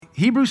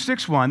Hebrews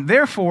 6:1,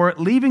 therefore,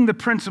 leaving the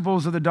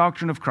principles of the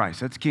doctrine of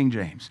Christ, that's King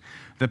James,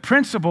 the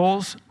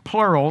principles,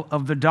 plural,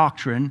 of the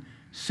doctrine,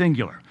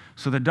 singular.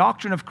 So the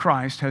doctrine of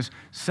Christ has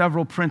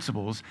several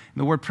principles.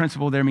 And the word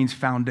principle there means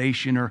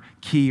foundation or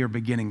key or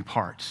beginning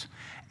parts.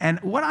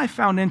 And what I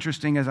found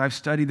interesting as I've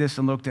studied this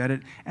and looked at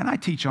it, and I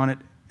teach on it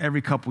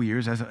every couple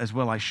years, as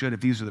well I should,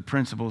 if these are the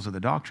principles of the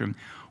doctrine,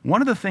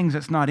 one of the things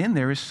that's not in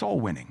there is soul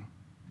winning,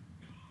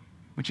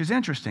 which is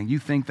interesting. You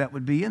think that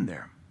would be in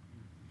there.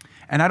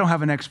 And I don't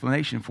have an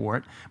explanation for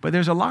it, but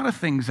there's a lot of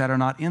things that are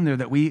not in there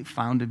that we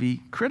found to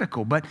be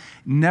critical. But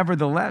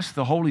nevertheless,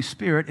 the Holy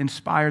Spirit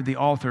inspired the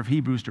author of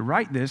Hebrews to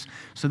write this.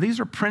 So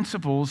these are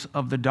principles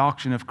of the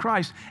doctrine of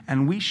Christ,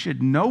 and we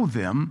should know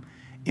them,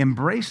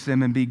 embrace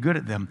them, and be good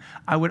at them.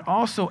 I would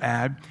also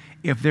add,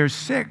 if there's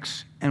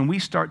 6 and we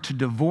start to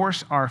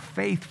divorce our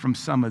faith from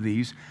some of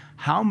these,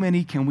 how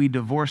many can we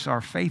divorce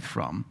our faith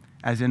from,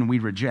 as in we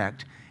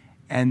reject,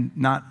 and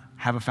not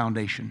have a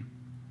foundation?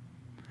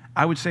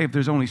 I would say if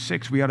there's only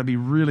 6, we ought to be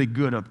really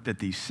good at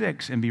these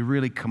 6 and be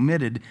really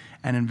committed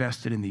and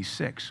invested in these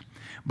 6.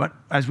 But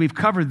as we've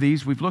covered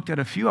these, we've looked at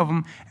a few of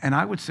them, and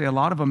I would say a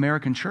lot of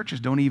American churches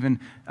don't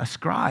even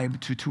ascribe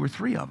to 2 or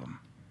 3 of them.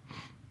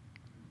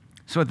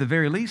 So at the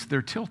very least,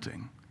 they're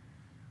tilting.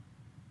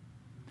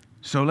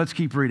 So let's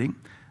keep reading.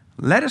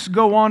 Let us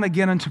go on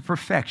again unto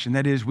perfection.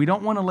 That is, we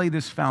don't want to lay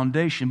this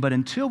foundation, but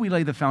until we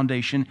lay the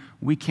foundation,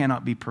 we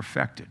cannot be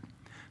perfected.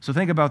 So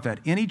think about that.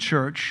 Any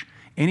church,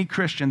 any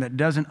Christian that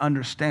doesn't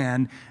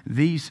understand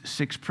these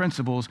 6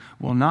 principles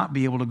will not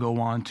be able to go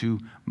on to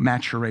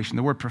maturation.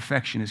 The word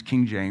perfection is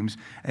King James.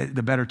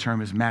 The better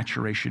term is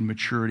maturation,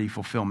 maturity,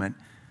 fulfillment.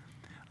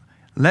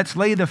 Let's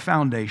lay the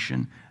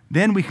foundation,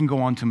 then we can go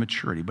on to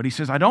maturity. But he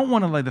says, I don't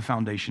want to lay the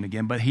foundation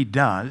again, but he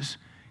does,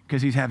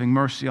 because he's having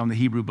mercy on the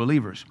Hebrew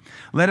believers.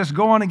 Let us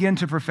go on again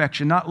to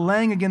perfection, not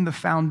laying again the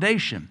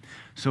foundation.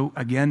 So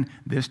again,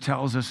 this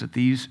tells us that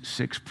these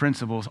 6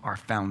 principles are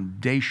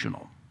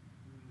foundational.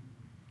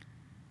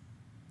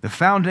 The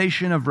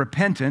foundation of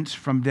repentance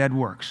from dead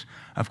works.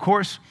 Of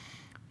course,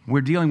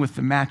 we're dealing with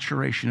the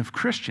maturation of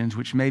Christians,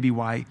 which may be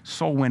why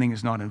soul winning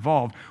is not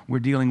involved. We're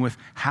dealing with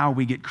how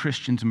we get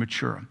Christians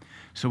mature.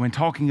 So when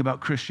talking about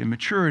Christian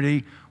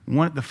maturity,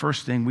 the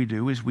first thing we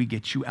do is we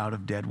get you out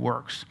of dead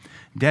works.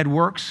 Dead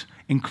works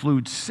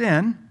include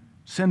sin,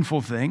 sinful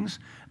things,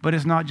 but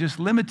it's not just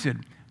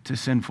limited to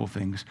sinful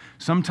things.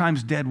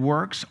 Sometimes dead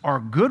works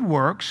are good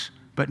works,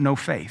 but no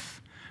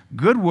faith.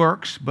 Good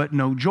works, but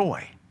no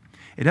joy.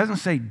 It doesn't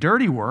say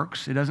dirty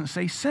works. It doesn't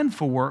say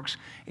sinful works.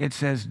 It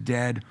says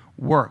dead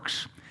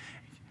works.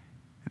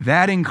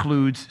 That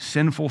includes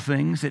sinful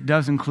things. It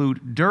does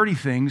include dirty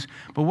things.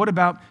 But what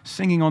about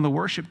singing on the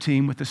worship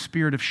team with the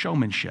spirit of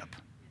showmanship?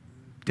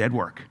 Dead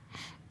work.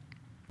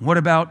 What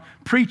about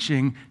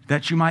preaching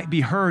that you might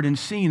be heard and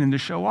seen and to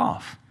show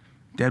off?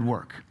 Dead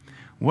work.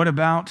 What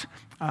about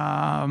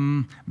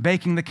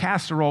baking the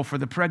casserole for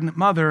the pregnant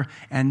mother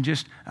and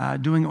just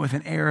doing it with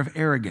an air of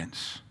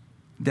arrogance?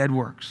 Dead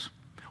works.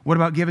 What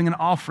about giving an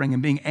offering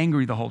and being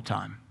angry the whole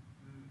time?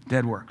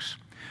 Dead works.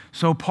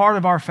 So part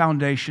of our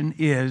foundation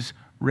is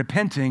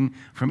repenting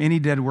from any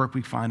dead work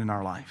we find in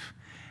our life.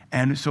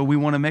 And so we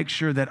want to make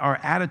sure that our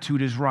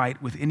attitude is right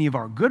with any of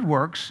our good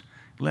works,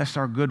 lest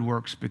our good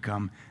works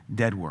become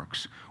dead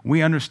works.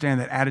 We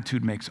understand that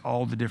attitude makes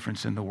all the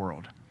difference in the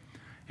world.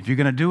 If you're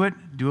going to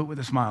do it with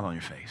a smile on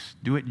your face.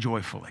 Do it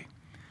joyfully.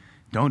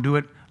 Don't do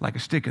it like a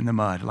stick in the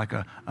mud, like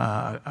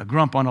a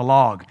grump on a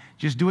log.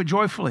 Just do it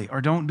joyfully, or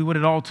don't do it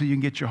at all till you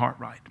can get your heart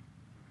right.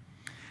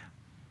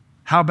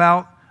 How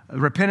about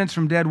repentance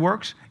from dead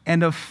works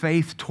and of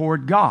faith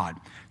toward God?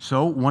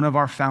 So one of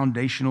our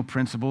foundational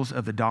principles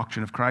of the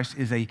doctrine of Christ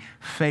is a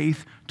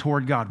faith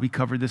toward God. We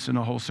covered this in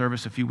a whole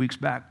service a few weeks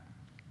back.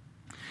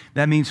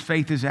 That means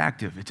faith is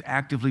active. It's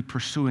actively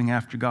pursuing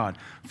after God.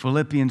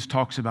 Philippians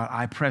talks about,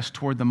 I press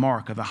toward the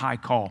mark of the high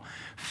call.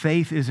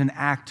 Faith is an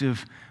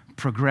active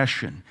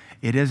progression.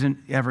 It doesn't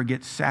ever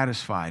get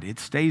satisfied. It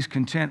stays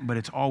content, but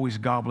it's always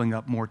gobbling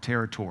up more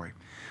territory.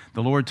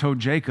 The Lord told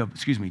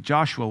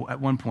Joshua at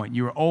one point,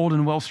 you are old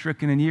and well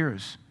stricken in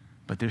years,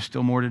 but there's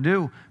still more to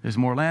do. There's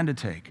more land to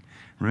take.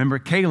 Remember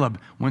Caleb,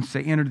 once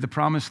they entered the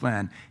promised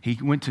land, he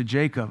went to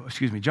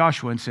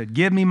Joshua and said,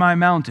 give me my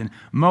mountain.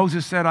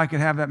 Moses said I could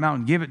have that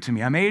mountain. Give it to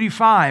me. I'm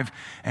 85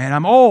 and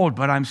I'm old,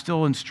 but I'm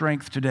still in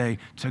strength today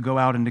to go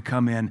out and to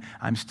come in.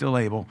 I'm still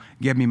able.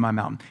 Give me my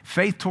mountain.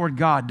 Faith toward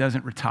God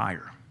doesn't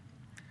retire.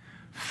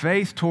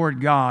 Faith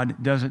toward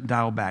God doesn't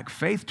dial back.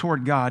 Faith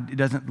toward God, it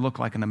doesn't look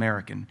like an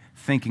American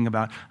thinking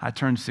about, I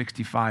turned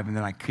 65 and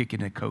then I kick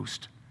it and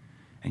coast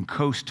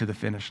to the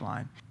finish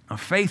line. A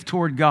faith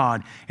toward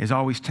God is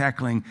always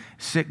tackling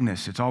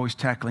sickness. It's always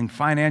tackling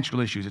financial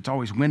issues. It's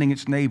always winning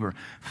its neighbor.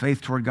 Faith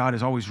toward God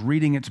is always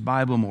reading its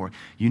Bible more.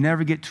 You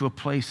never get to a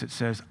place that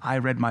says, I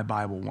read my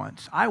Bible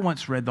once. I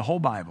once read the whole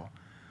Bible.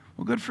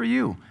 Well, good for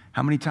you.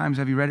 How many times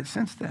have you read it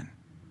since then?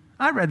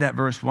 I read that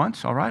verse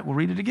once. All right, we'll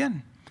read it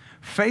again.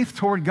 Faith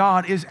toward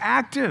God is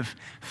active.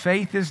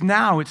 Faith is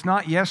now. It's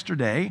not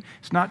yesterday.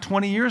 It's not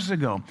 20 years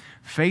ago.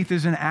 Faith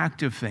is an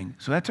active thing.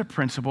 So that's a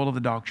principle of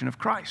the doctrine of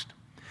Christ.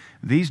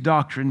 These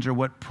doctrines are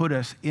what put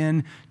us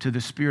into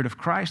the Spirit of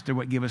Christ. They're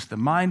what give us the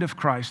mind of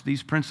Christ.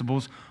 These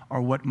principles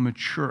are what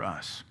mature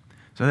us.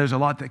 So there's a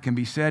lot that can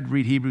be said.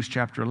 Read Hebrews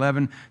chapter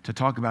 11 to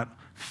talk about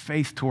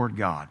faith toward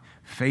God.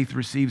 Faith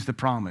receives the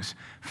promise.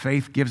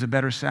 Faith gives a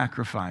better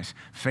sacrifice.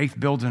 Faith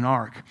builds an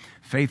ark.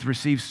 Faith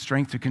receives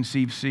strength to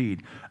conceive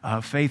seed.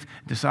 Faith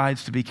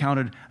decides to be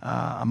counted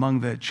among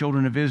the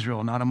children of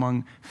Israel, not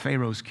among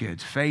Pharaoh's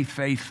kids. Faith,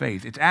 faith,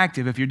 faith. It's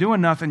active. If you're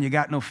doing nothing, you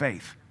got no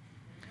faith.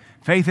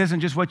 Faith isn't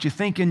just what you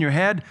think in your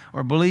head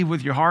or believe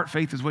with your heart.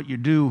 Faith is what you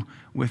do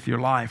with your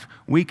life.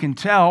 We can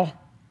tell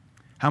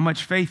how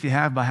much faith you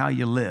have by how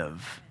you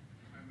live.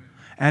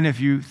 And if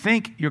you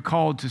think you're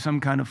called to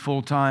some kind of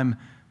full-time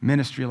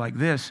ministry like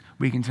this,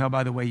 we can tell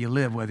by the way you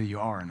live whether you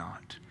are or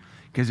not.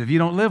 Because if you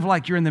don't live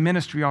like you're in the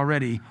ministry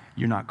already,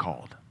 you're not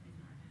called.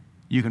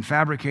 You can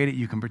fabricate it,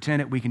 you can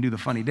pretend it, we can do the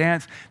funny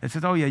dance that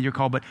says, oh yeah, you're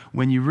called. But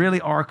when you really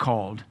are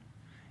called,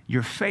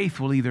 your faith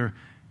will either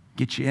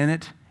get you in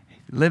it,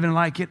 living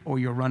like it, or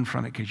you'll run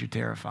from it because you're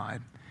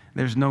terrified.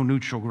 There's no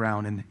neutral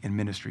ground in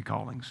ministry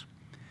callings.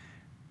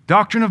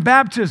 Doctrine of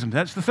baptism,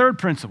 that's the third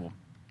principle.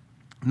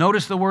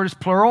 Notice the word is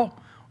plural.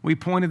 We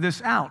pointed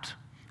this out.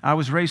 I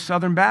was raised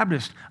Southern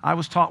Baptist. I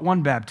was taught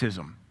one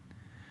baptism.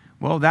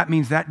 Well, that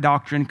means that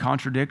doctrine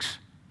contradicts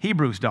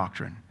Hebrews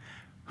doctrine.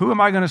 Who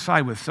am I going to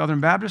side with, Southern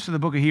Baptist or the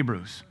book of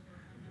Hebrews?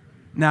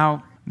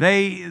 Now,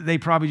 they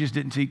probably just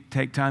didn't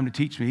take time to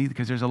teach me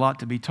because there's a lot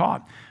to be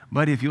taught.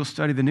 But if you'll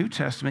study the New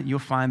Testament, you'll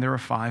find there are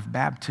 5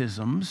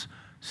 baptisms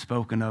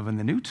spoken of in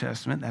the New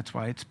Testament. That's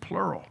why it's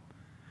plural.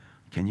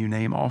 Can you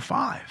name all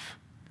 5?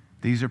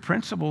 These are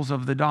principles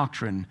of the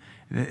doctrine.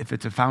 If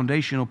it's a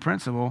foundational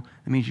principle,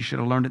 it means you should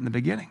have learned it in the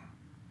beginning.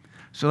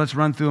 So let's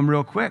run through them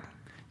real quick.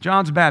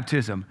 John's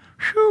baptism.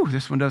 Whew,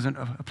 this one doesn't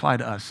apply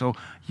to us, so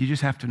you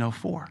just have to know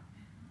 4.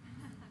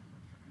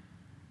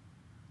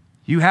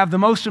 You have the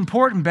most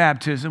important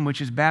baptism, which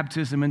is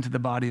baptism into the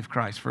body of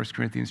Christ, 1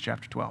 Corinthians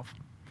chapter 12.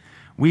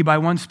 We, by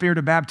one Spirit,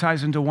 are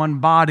baptized into one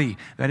body,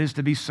 that is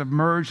to be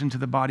submerged into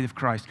the body of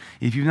Christ.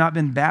 If you've not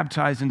been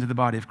baptized into the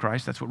body of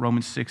Christ, that's what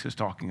Romans 6 is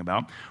talking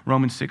about.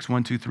 Romans 6,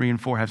 1, 2, 3,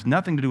 and 4 has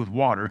nothing to do with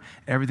water,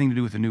 everything to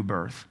do with the new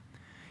birth.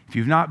 If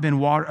you've not been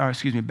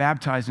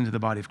baptized into the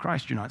body of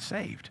Christ, you're not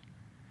saved.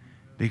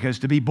 Because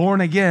to be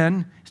born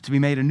again is to be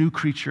made a new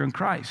creature in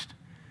Christ,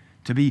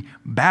 to be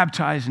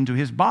baptized into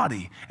his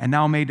body and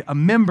now made a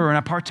member and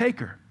a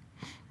partaker.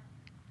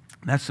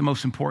 That's the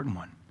most important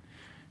one.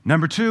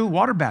 Number 2,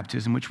 water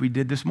baptism, which we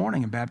did this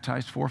morning and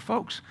baptized 4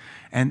 folks.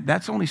 And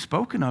that's only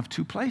spoken of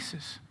 2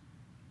 places.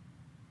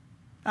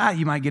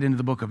 You might get into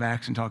the book of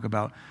Acts and talk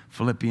about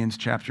Acts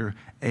chapter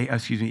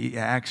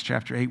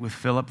 8 with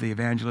Philip the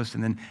evangelist,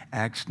 and then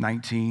Acts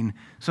 19.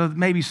 So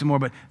maybe some more,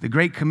 but the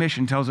Great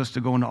Commission tells us to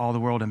go into all the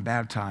world and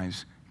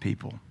baptize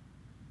people.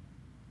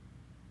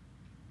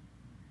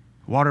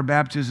 Water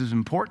baptism is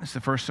important. It's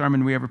the first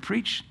sermon we ever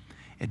preached.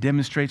 It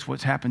demonstrates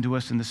what's happened to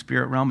us in the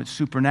spirit realm. It's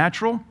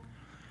supernatural.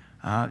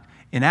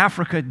 In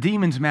Africa,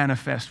 demons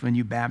manifest when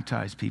you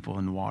baptize people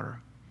in water.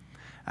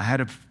 I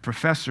had a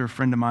professor, a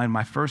friend of mine,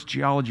 my first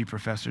geology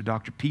professor,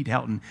 Dr. Pete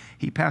Helton.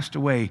 He passed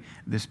away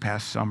this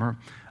past summer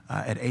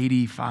at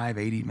 85,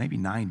 80, maybe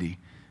 90.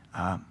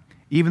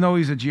 Even though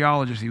he's a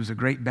geologist, he was a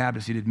great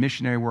Baptist. He did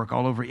missionary work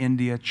all over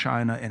India,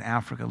 China, and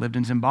Africa. Lived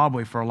in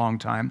Zimbabwe for a long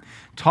time,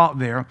 taught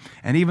there.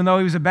 And even though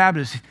he was a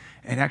Baptist,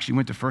 and actually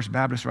went to First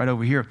Baptist right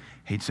over here,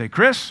 he'd say,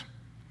 Chris,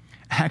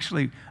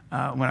 actually,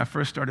 when I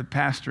first started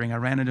pastoring, I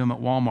ran into him at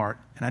Walmart,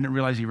 and I didn't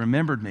realize he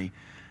remembered me.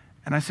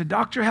 And I said,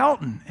 Dr.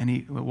 Helton, at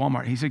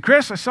Walmart. He said,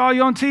 Chris, I saw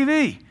you on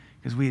TV,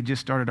 because we had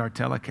just started our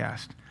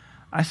telecast.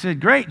 I said,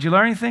 great, did you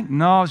learn anything?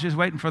 No, I was just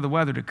waiting for the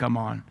weather to come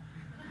on.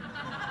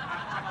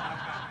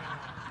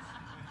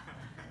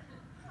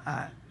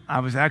 I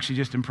was actually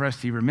just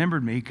impressed he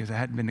remembered me, because I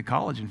hadn't been to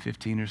college in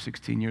 15 or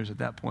 16 years at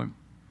that point.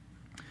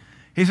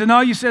 He said, no,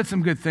 you said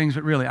some good things,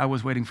 but really, I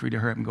was waiting for you to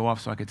hurry up and go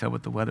off so I could tell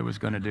what the weather was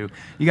going to do.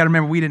 You got to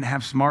remember, we didn't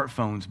have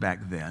smartphones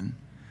back then.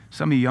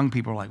 Some of you young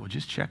people are like, well,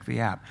 just check the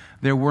app.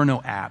 There were no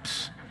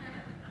apps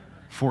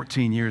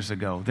 14 years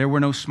ago. There were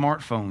no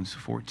smartphones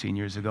 14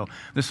 years ago.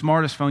 The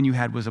smartest phone you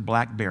had was a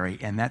BlackBerry,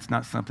 and that's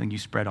not something you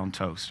spread on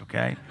toast,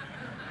 okay?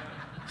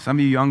 Some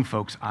of you young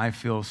folks, I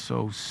feel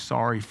so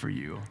sorry for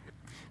you.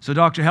 So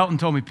Dr. Helton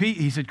told me, Pete,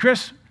 he said,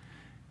 Chris,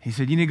 he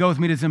said, you need to go with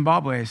me to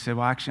Zimbabwe. I said,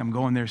 well, actually, I'm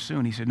going there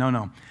soon. He said,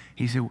 no.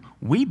 He said,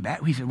 we're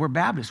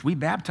Baptists. We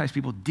baptize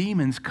people.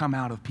 Demons come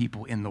out of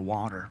people in the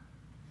water.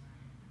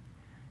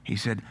 He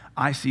said,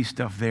 I see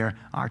stuff there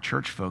our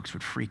church folks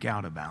would freak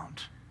out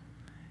about.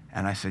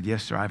 And I said,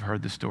 yes, sir, I've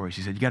heard the stories.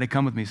 He said, you got to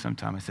come with me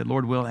sometime. I said,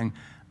 Lord willing,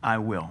 I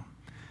will.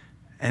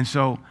 And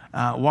so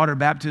water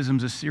baptism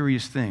is a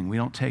serious thing. We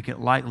don't take it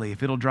lightly.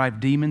 If it'll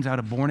drive demons out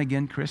of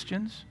born-again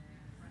Christians,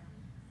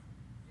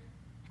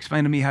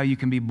 explain to me how you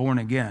can be born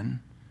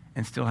again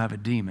and still have a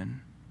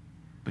demon,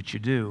 but you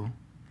do,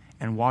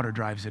 and water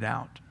drives it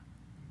out.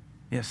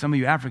 Yeah, some of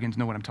you Africans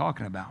know what I'm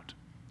talking about.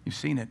 You've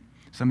seen it.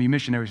 Some of you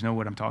missionaries know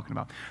what I'm talking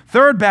about.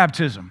 Third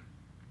baptism,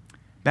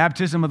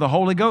 baptism of the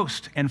Holy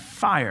Ghost and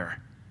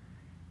fire.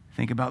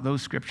 Think about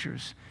those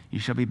scriptures. You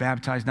shall be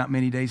baptized not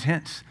many days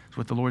hence. That's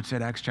what the Lord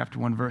said, Acts chapter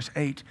 1, verse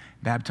 8.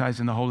 Baptized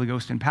in the Holy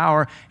Ghost and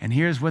power. And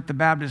here's what the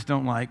Baptists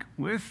don't like.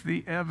 With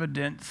the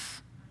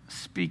evidence,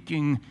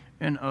 speaking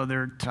in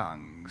other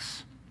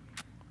tongues.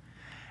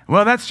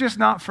 Well, that's just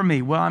not for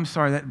me. Well, I'm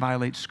sorry, that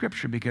violates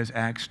Scripture because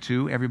Acts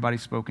 2, everybody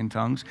spoke in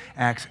tongues.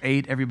 Acts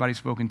 8, everybody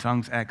spoke in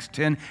tongues. Acts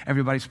 10,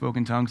 everybody spoke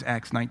in tongues.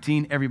 Acts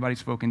 19, everybody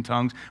spoke in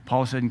tongues.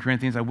 Paul said in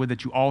Corinthians, I would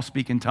that you all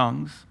speak in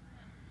tongues.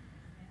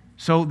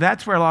 So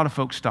that's where a lot of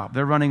folks stop.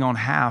 They're running on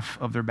half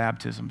of their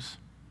baptisms.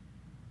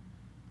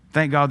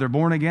 Thank God they're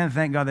born again.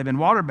 Thank God they've been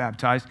water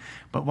baptized.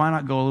 But why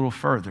not go a little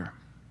further?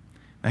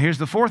 Now, here's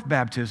the fourth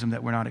baptism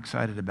that we're not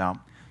excited about,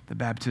 the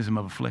baptism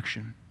of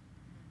affliction.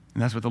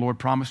 And that's what the Lord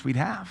promised we'd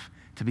have,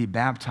 to be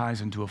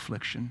baptized into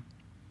affliction.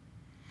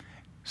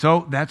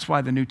 So that's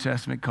why the New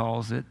Testament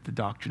calls it the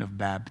doctrine of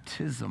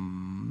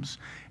baptisms.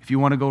 If you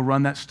want to go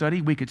run that study,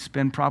 we could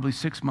spend probably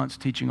 6 months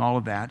teaching all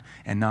of that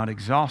and not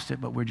exhaust it,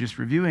 but we're just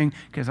reviewing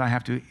because I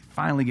have to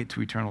finally get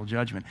to eternal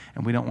judgment,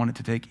 and we don't want it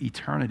to take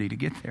eternity to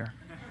get there.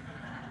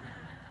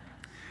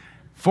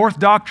 Fourth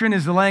doctrine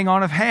is the laying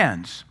on of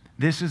hands.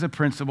 This is a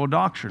principal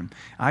doctrine.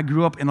 I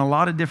grew up in a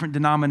lot of different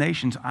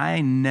denominations.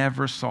 I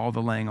never saw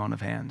the laying on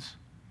of hands.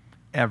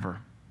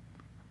 Ever.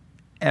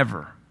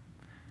 Ever.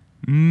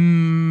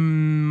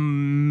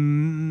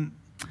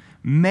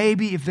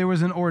 Maybe if there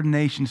was an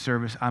ordination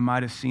service, I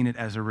might have seen it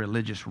as a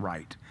religious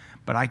rite.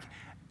 But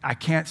I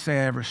can't say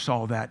I ever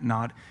saw that,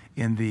 not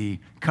in the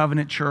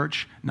Covenant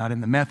Church, not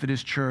in the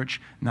Methodist Church,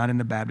 not in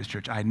the Baptist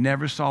Church. I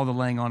never saw the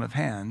laying on of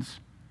hands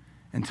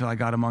until I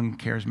got among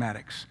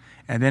charismatics.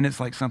 And then it's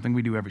like something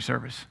we do every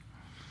service.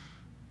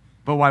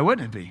 But why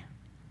wouldn't it be?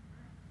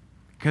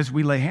 Because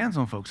we lay hands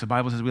on folks. The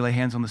Bible says we lay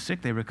hands on the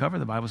sick, they recover.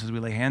 The Bible says we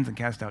lay hands and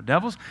cast out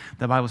devils.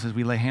 The Bible says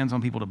we lay hands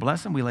on people to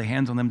bless them. We lay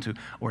hands on them to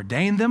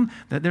ordain them.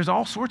 There's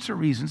all sorts of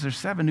reasons. There's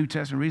 7 New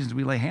Testament reasons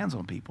we lay hands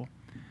on people.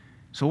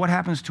 So what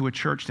happens to a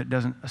church that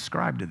doesn't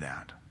ascribe to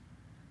that?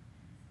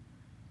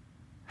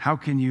 How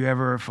can you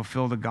ever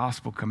fulfill the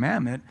gospel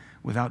commandment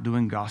without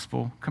doing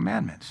gospel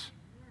commandments?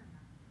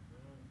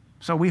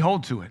 So we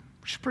hold to it,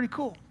 which is pretty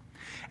cool.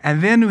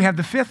 And then we have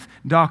the fifth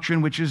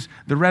doctrine, which is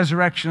the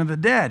resurrection of the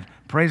dead.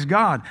 Praise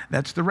God.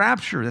 That's the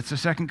rapture. That's the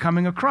second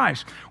coming of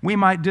Christ. We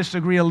might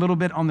disagree a little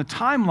bit on the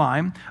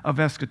timeline of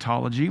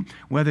eschatology,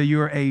 whether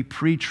you're a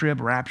pre-trib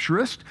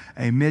rapturist,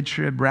 a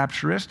mid-trib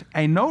rapturist,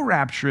 a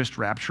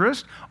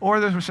no-rapturist, or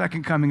the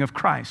second coming of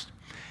Christ.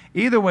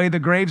 Either way, the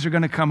graves are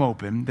going to come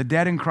open. The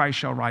dead in Christ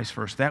shall rise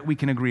first. That we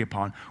can agree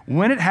upon.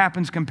 When it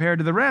happens compared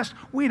to the rest,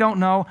 we don't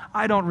know.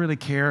 I don't really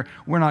care.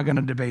 We're not going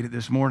to debate it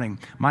this morning.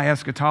 My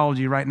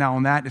eschatology right now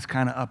on that is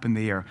kind of up in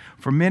the air.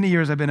 For many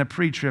years, I've been a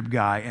pre-trib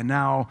guy, and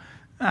now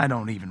I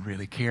don't even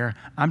really care.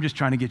 I'm just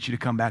trying to get you to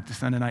come back to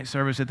Sunday night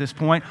service at this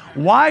point.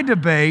 Why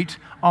debate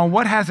on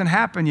what hasn't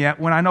happened yet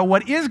when I know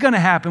what is going to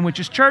happen, which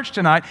is church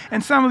tonight,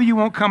 and some of you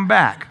won't come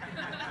back?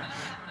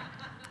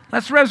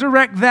 Let's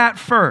resurrect that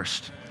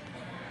first.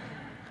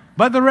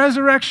 But the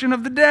resurrection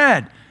of the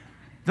dead,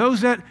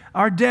 those that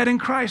are dead in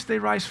Christ, they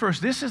rise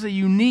first. This is a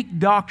unique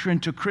doctrine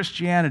to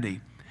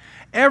Christianity.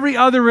 Every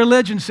other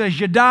religion says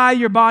you die,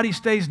 your body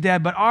stays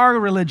dead, but our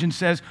religion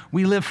says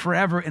we live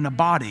forever in a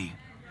body,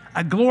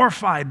 a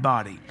glorified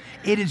body.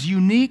 It is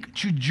unique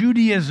to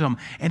Judaism,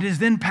 and it is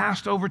then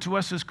passed over to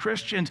us as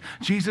Christians.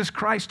 Jesus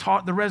Christ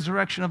taught the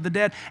resurrection of the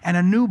dead and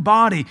a new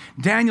body.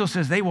 Daniel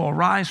says they will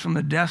arise from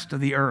the dust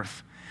of the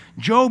earth.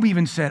 Job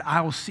even said,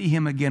 I will see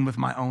him again with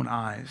my own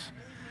eyes.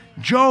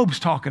 Job's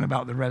talking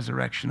about the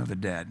resurrection of the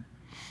dead.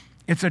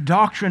 It's a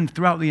doctrine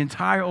throughout the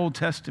entire Old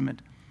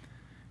Testament.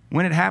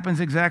 When it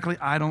happens exactly,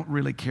 I don't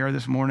really care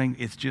this morning.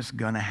 It's just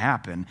going to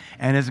happen.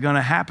 And it's going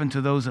to happen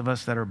to those of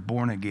us that are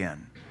born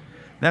again.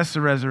 That's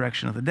the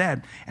resurrection of the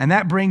dead. And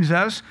that brings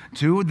us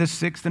to the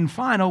sixth and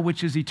final,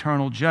 which is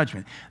eternal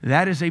judgment.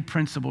 That is a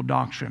principal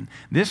doctrine.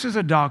 This is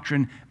a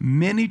doctrine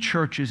many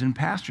churches and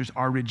pastors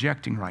are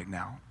rejecting right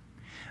now.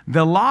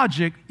 The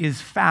logic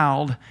is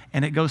fouled,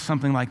 and it goes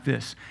something like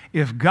this.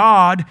 If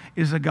God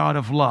is a God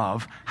of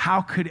love,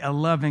 how could a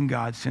loving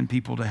God send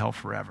people to hell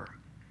forever?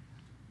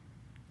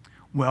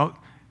 Well,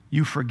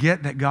 you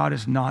forget that God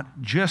is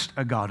not just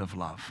a God of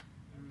love.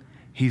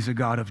 He's a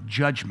God of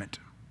judgment.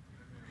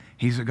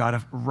 He's a God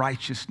of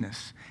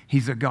righteousness.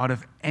 He's a God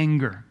of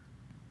anger.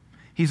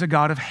 He's a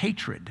God of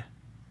hatred.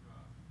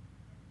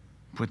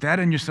 Put that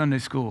in your Sunday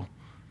school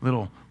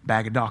little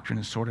bag of doctrine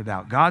and sort it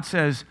out. God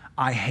says,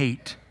 I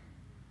hate.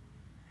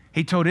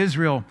 He told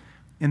Israel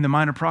in the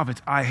Minor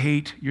Prophets, I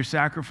hate your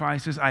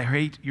sacrifices, I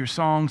hate your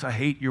songs, I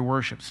hate your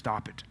worship.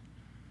 Stop it.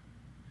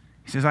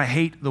 He says, I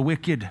hate the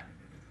wicked,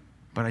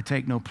 but I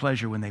take no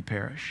pleasure when they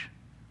perish.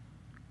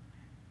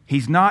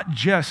 He's not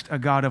just a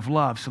God of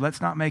love, so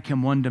let's not make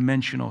him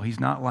one-dimensional. He's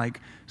not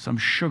like some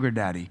sugar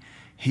daddy.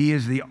 He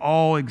is the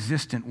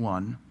all-existent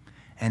one,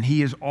 and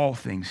he is all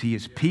things. He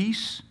is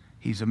peace.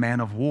 He's a man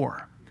of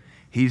war.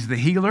 He's the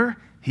healer.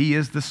 He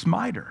is the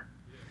smiter.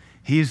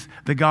 He's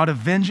the God of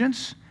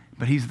vengeance,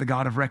 but he's the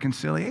God of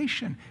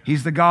reconciliation.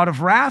 He's the God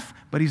of wrath,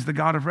 but he's the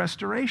God of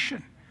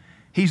restoration.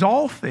 He's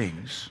all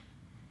things.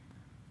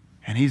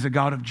 And he's a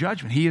God of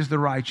judgment. He is the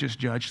righteous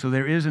judge, so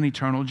there is an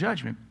eternal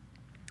judgment.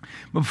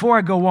 Before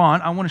I go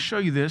on, I want to show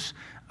you this.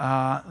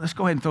 Let's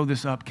go ahead and throw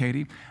this up,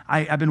 Katie.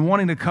 I've been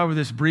wanting to cover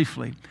this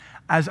briefly.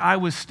 As I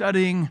was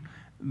studying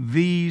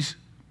these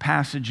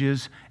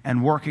passages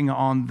and working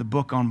on the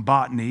book on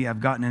botany,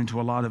 I've gotten into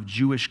a lot of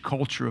Jewish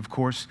culture, of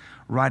course,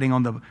 writing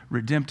on the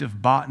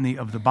redemptive botany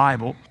of the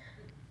Bible.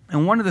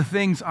 And one of the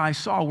things I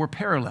saw were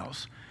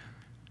parallels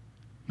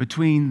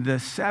between the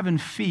 7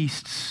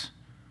 feasts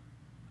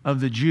of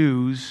the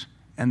Jews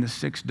and the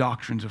 6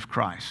 doctrines of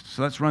Christ.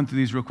 So let's run through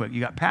these real quick. You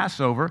got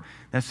Passover,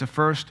 that's the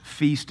first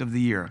feast of the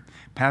year.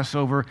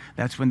 Passover,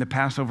 that's when the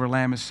Passover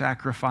lamb is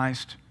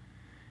sacrificed.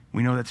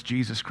 We know that's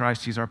Jesus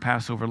Christ. He's our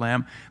Passover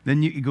lamb.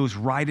 Then it goes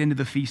right into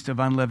the Feast of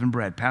Unleavened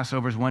Bread.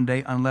 Passover is one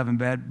day. Unleavened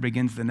bread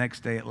begins the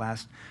next day. It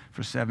lasts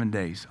for 7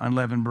 days.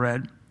 Unleavened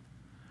bread.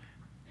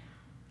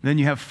 Then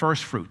you have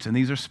first fruits, and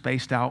these are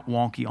spaced out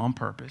wonky on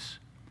purpose.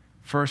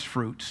 First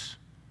fruits,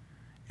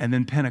 and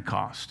then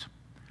Pentecost.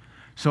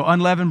 So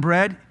unleavened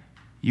bread,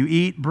 you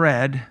eat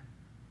bread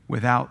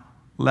without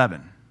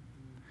leaven.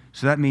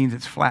 So that means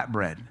it's flat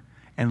bread,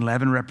 and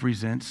leaven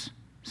represents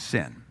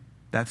sin.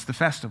 That's the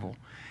festival.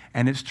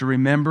 And it's to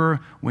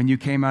remember when you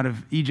came out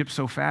of Egypt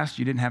so fast,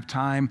 you didn't have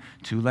time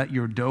to let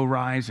your dough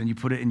rise, and you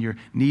put it in your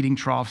kneading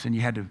troughs, and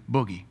you had to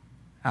boogie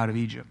out of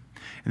Egypt.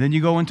 And then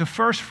you go into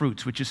first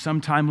fruits, which is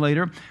sometime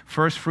later.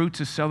 First fruits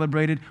is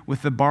celebrated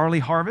with the barley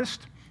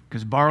harvest,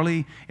 because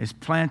barley is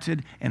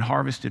planted and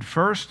harvested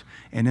first.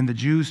 And in the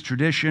Jews'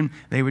 tradition,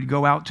 they would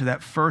go out to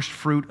that first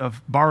fruit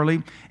of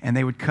barley, and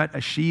they would cut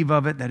a sheave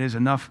of it that is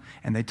enough,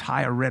 and they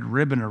tie a red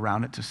ribbon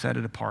around it to set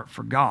it apart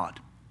for God.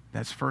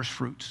 That's first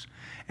fruits.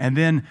 And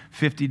then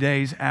 50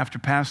 days after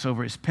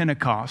Passover is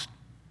Pentecost.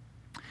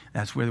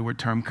 That's where the word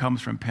term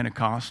comes from,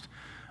 Pentecost.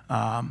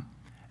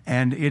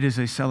 And it is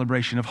a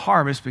celebration of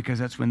harvest because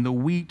that's when the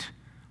wheat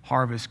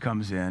harvest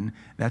comes in.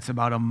 That's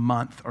about a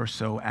month or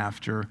so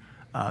after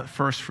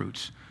first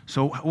fruits.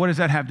 So what does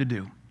that have to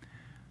do?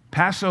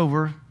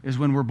 Passover is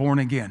when we're born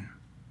again.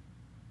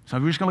 So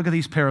we're just going to look at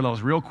these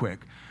parallels real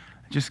quick.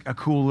 Just a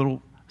cool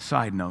little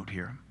side note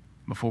here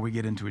before we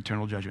get into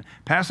eternal judgment.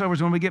 Passover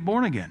is when we get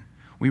born again.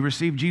 We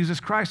receive Jesus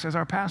Christ as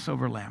our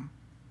Passover lamb.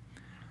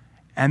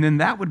 And then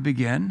that would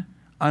begin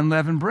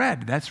unleavened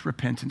bread. That's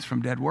repentance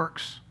from dead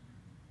works.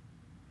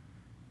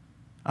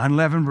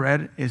 Unleavened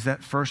bread is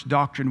that first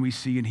doctrine we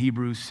see in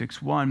Hebrews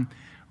 6:1,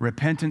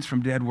 repentance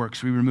from dead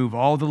works. We remove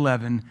all the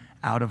leaven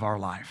out of our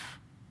life.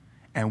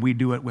 And we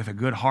do it with a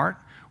good heart.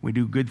 We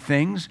do good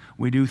things.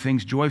 We do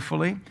things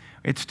joyfully.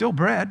 It's still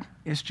bread.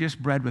 It's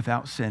just bread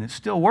without sin. It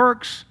still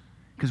works,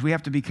 because we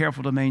have to be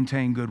careful to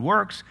maintain good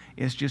works.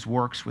 It's just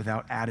works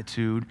without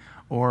attitude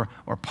or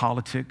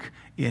politic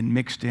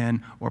mixed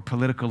in, or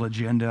political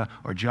agenda,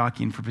 or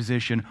jockeying for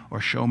position, or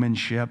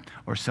showmanship,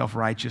 or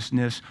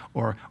self-righteousness,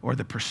 or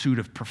the pursuit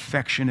of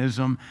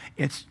perfectionism.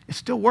 It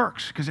still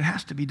works because it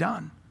has to be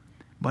done,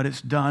 but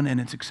it's done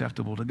and it's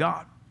acceptable to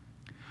God.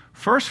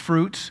 First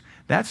fruits,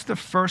 that's the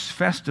first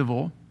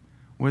festival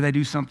where they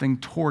do something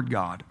toward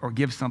God or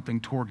give something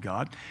toward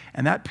God,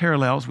 and that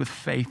parallels with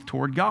faith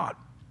toward God.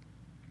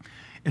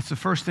 It's the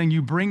first thing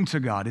you bring to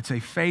God. It's a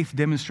faith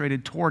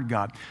demonstrated toward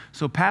God.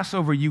 So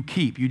Passover you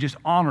keep. You just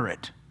honor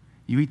it.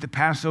 You eat the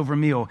Passover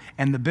meal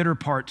and the bitter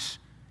parts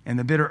and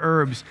the bitter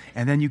herbs,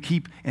 and then you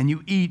keep and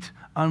you eat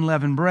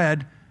unleavened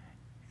bread.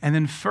 And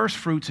then first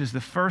fruits is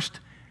the first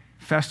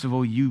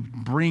festival you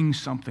bring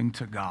something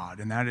to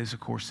God. And that is, of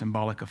course,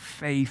 symbolic of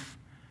faith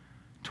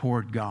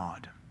toward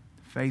God.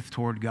 Faith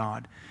toward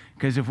God.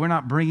 Because if we're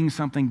not bringing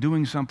something,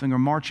 doing something, or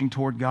marching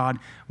toward God,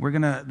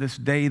 this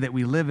day that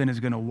we live in is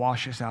going to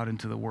wash us out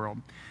into the world.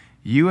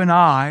 You and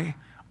I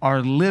are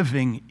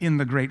living in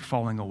the great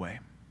falling away.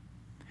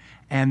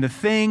 And the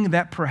thing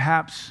that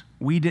perhaps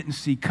we didn't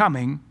see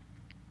coming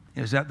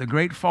is that the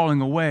great falling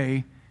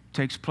away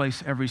takes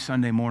place every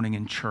Sunday morning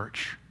in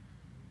church.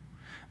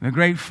 The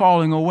great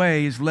falling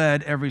away is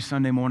led every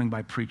Sunday morning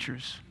by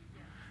preachers.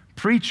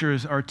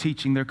 Preachers are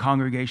teaching their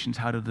congregations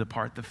how to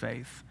depart the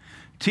faith.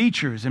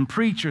 Teachers and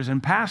preachers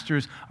and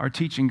pastors are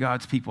teaching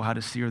God's people how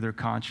to sear their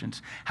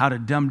conscience, how to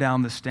dumb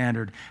down the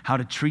standard, how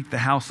to treat the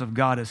house of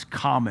God as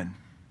common,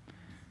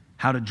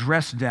 how to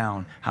dress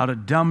down, how to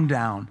dumb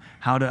down,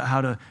 how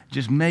to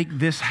just make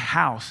this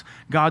house,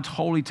 God's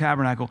holy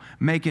tabernacle,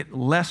 make it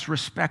less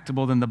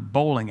respectable than the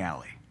bowling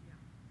alley.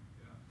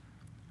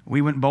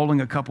 We went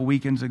bowling a couple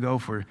weekends ago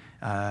for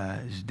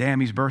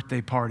Dammy's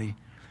birthday party,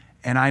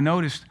 and I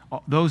noticed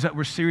those that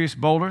were serious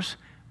bowlers,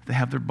 they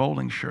have their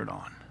bowling shirt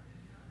on.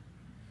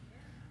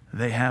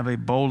 They have a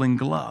bowling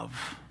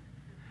glove.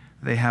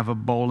 They have a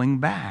bowling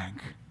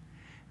bag.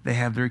 They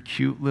have their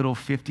cute little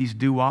 50s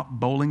doo-wop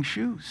bowling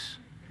shoes.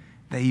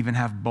 They even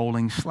have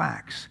bowling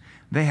slacks.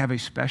 They have a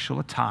special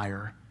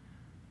attire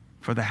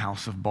for the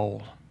house of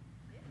bowl.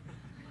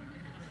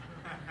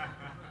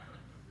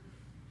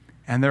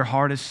 And their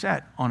heart is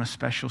set on a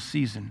special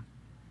season.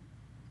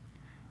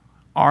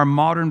 Our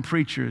modern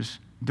preachers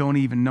don't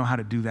even know how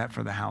to do that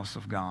for the house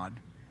of God.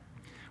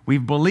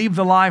 We've believed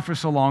the lie for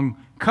so long.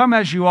 Come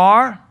as you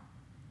are,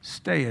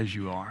 stay as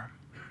you are.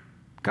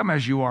 Come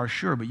as you are,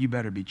 sure, but you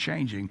better be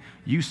changing.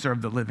 You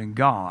serve the living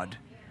God.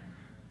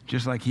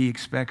 Just like he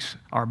expects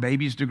our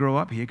babies to grow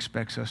up, he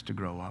expects us to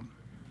grow up.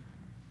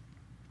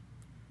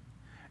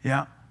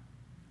 Yeah.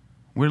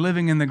 We're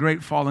living in the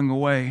great falling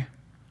away,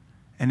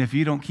 and if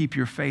you don't keep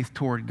your faith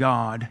toward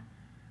God,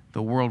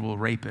 the world will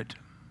rape it.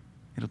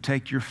 It'll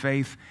take your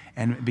faith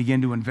and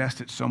begin to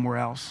invest it somewhere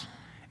else.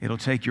 It'll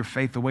take your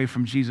faith away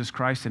from Jesus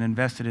Christ and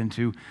invest it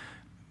into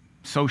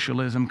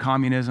socialism,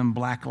 communism,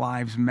 Black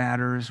Lives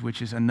Matters,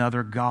 which is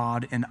another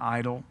god and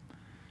idol.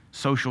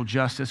 Social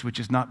justice,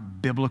 which is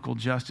not biblical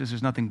justice.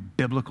 There's nothing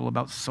biblical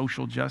about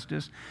social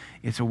justice.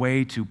 It's a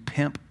way to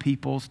pimp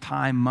people's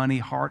time, money,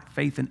 heart,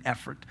 faith, and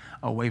effort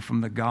away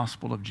from the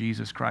gospel of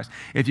Jesus Christ.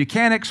 If you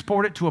can't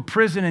export it to a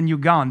prison in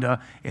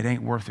Uganda, it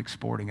ain't worth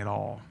exporting at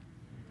all.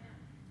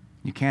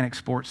 You can't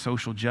export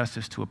social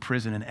justice to a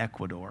prison in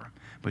Ecuador,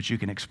 but you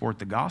can export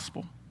the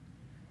gospel.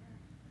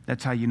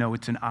 That's how you know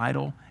it's an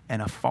idol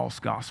and a false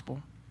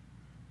gospel.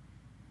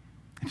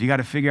 If you got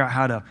to figure out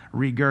how to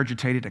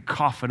regurgitate it, to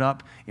cough it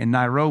up in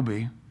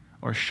Nairobi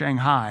or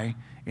Shanghai,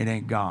 it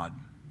ain't God.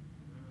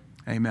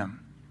 Amen.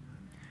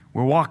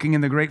 We're walking in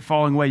the great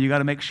falling away. You got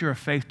to make sure of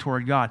faith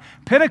toward God.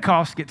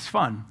 Pentecost gets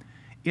fun.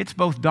 It's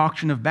both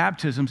doctrine of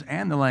baptisms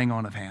and the laying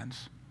on of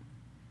hands.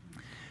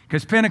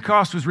 Because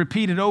Pentecost was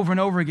repeated over and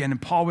over again, and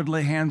Paul would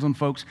lay hands on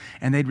folks,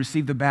 and they'd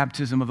receive the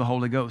baptism of the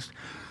Holy Ghost.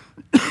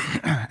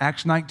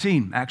 Acts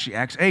 19, actually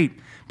Acts 8,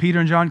 Peter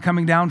and John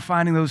coming down,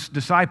 finding those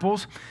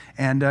disciples,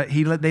 and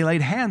they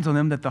laid hands on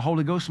them that the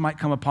Holy Ghost might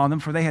come upon them,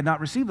 for they had not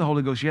received the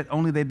Holy Ghost yet,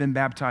 only they'd been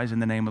baptized in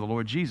the name of the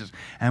Lord Jesus.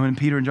 And when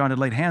Peter and John had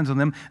laid hands on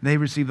them, they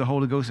received the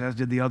Holy Ghost, as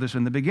did the others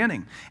from the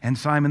beginning. And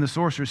Simon the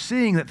sorcerer,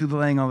 seeing that through the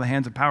laying on of the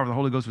hands of power of the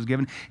Holy Ghost was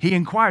given, he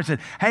inquired, said,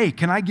 hey,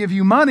 can I give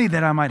you money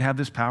that I might have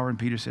this power? And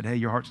Peter said, hey,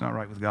 your heart's not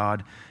right with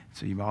God,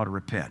 so you ought to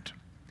repent.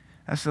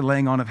 That's the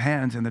laying on of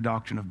hands and the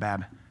doctrine of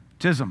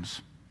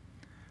baptisms.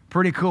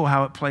 Pretty cool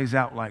how it plays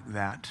out like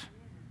that.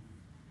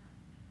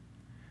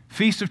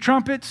 Feast of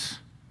Trumpets,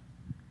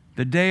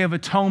 the Day of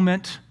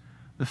Atonement,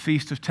 the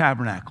Feast of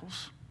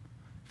Tabernacles.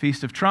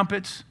 Feast of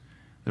Trumpets,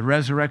 the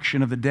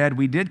resurrection of the dead.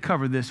 We did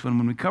cover this one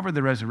when we covered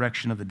the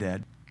resurrection of the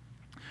dead.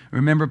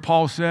 Remember,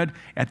 Paul said,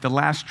 at the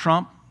last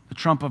trump, the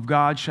trump of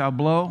God shall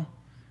blow,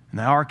 and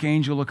the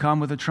archangel will come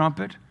with a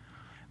trumpet.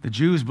 The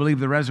Jews believe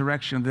the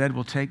resurrection of the dead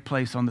will take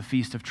place on the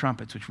Feast of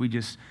Trumpets, which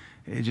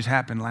it just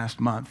happened last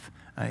month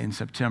in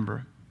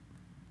September.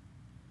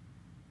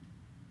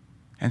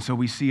 And so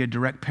we see a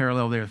direct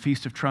parallel there, the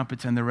Feast of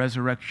Trumpets and the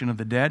resurrection of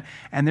the dead.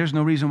 And there's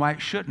no reason why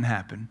it shouldn't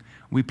happen.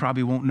 We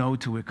probably won't know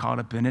till we're caught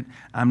up in it.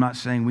 I'm not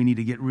saying we need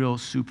to get real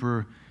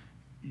super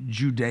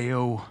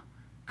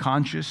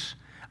Judeo-conscious.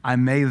 I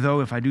may,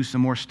 though, if I do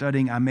some more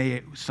studying, I may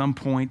at some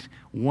point,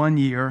 one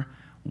year,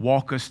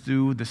 walk us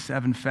through the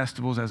 7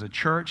 festivals as a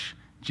church,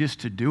 just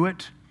to do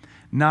it.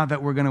 Not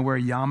that we're going to wear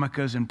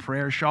yarmulkes and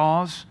prayer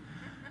shawls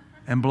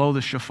and blow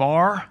the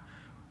shofar.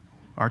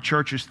 Our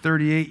church is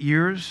 38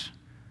 years.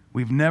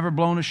 We've never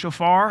blown a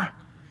shofar,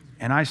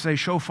 and I say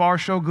shofar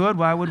so good,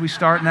 why would we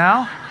start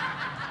now?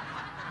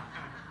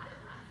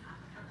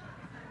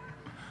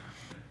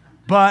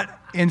 But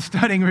in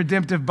studying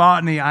redemptive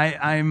botany,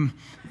 and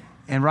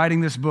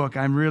writing this book,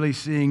 I'm really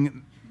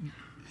seeing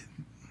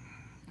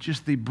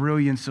just the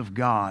brilliance of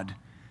God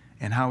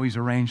and how he's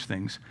arranged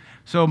things.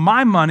 So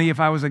my money,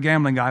 if I was a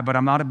gambling guy, but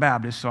I'm not a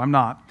Baptist, so I'm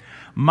not,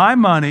 my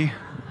money...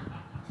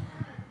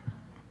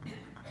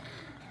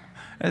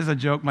 As a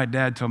joke, my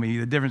dad told me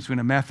the difference between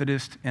a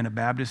Methodist and a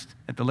Baptist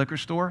at the liquor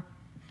store,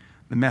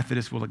 the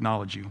Methodist will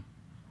acknowledge you.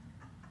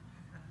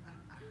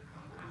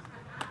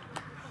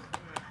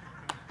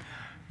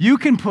 You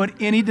can put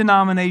any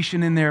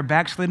denomination in there,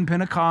 backslidden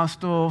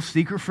Pentecostal,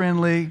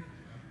 seeker-friendly.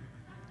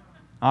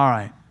 All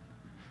right.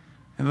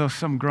 And there's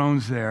some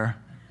groans there.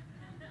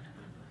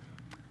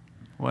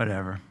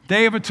 Whatever.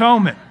 Day of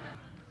Atonement.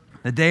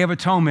 The Day of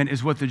Atonement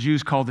is what the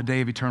Jews call the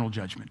Day of Eternal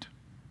Judgment.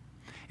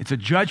 It's a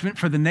judgment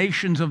for the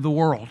nations of the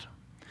world.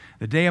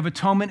 The Day of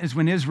Atonement is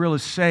when Israel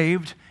is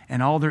saved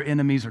and all their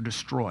enemies are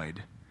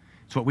destroyed.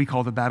 It's what we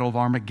call the Battle of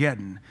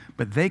Armageddon,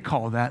 but they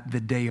call that the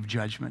Day of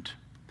Judgment.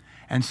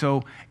 And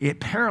so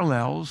it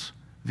parallels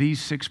these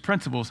 6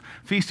 principles.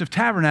 Feast of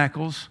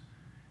Tabernacles,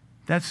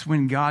 that's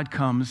when God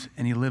comes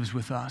and he lives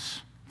with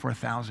us for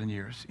 1,000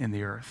 years in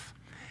the earth.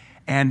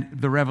 And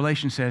the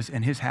Revelation says,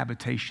 and his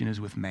habitation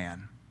is with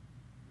man.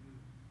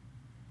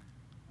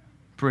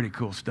 Pretty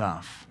cool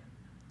stuff.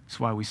 That's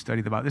why we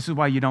study the Bible. This is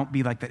why you don't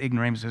be like that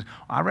ignoramus who says,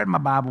 I read my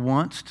Bible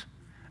once,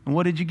 and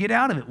what did you get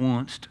out of it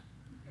once?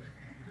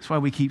 That's why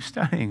we keep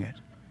studying it.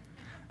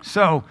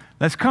 So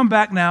let's come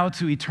back now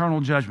to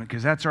eternal judgment,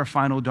 because that's our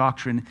final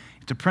doctrine.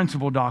 It's a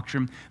principle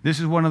doctrine. This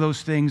is one of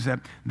those things that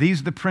these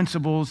are the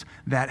principles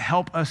that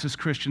help us as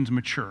Christians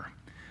mature.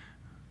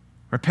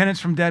 Repentance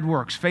from dead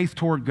works, faith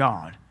toward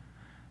God,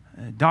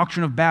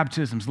 doctrine of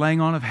baptisms, laying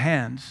on of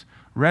hands,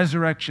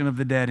 resurrection of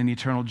the dead, and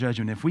eternal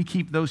judgment. If we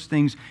keep those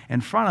things in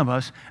front of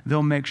us,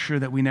 they'll make sure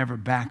that we never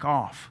back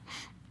off.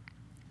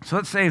 So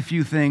let's say a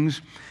few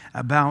things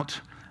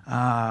about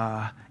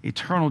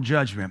eternal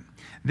judgment.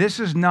 This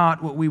is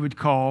not what we would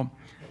call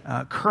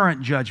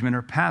current judgment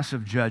or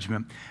passive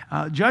judgment.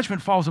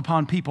 Judgment falls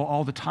upon people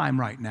all the time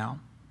right now.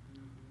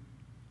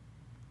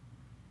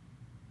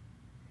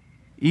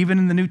 Even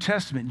in the New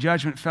Testament,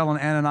 judgment fell on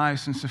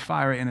Ananias and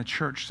Sapphira in a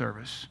church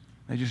service.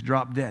 They just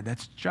dropped dead.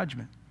 That's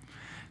judgment.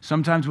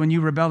 Sometimes when you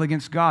rebel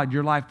against God,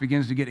 your life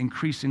begins to get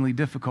increasingly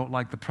difficult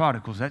like the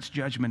prodigals. That's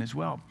judgment as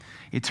well.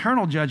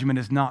 Eternal judgment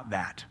is not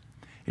that.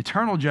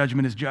 Eternal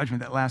judgment is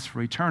judgment that lasts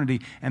for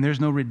eternity, and there's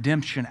no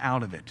redemption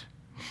out of it.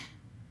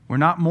 We're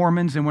not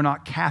Mormons and we're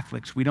not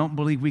Catholics. We don't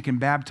believe we can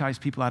baptize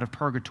people out of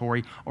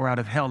purgatory or out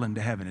of hell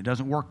into heaven. It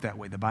doesn't work that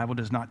way. The Bible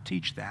does not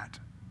teach that.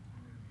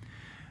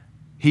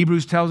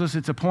 Hebrews tells us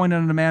it's appointed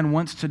unto man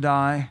once to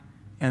die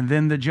and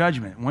then the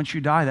judgment. Once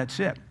you die, that's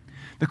it.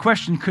 The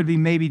question could be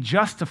maybe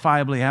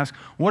justifiably asked,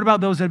 what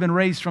about those that have been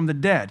raised from the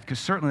dead? Because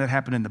certainly that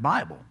happened in the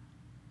Bible.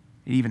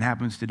 It even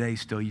happens today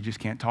still. You just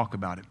can't talk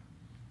about it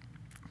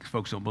because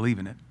folks don't believe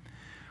in it.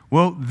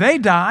 Well, they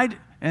died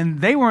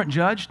and they weren't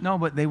judged. No,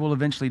 but they will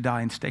eventually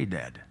die and stay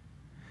dead.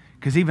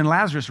 Because even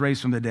Lazarus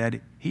raised from the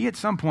dead, he at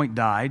some point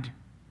died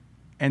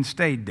and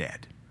stayed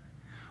dead.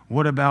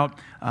 What about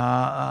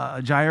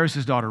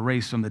Jairus' daughter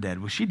raised from the dead?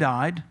 Well, she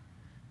died,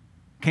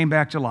 came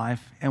back to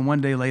life, and one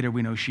day later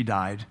we know she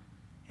died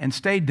and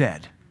stayed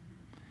dead.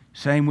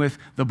 Same with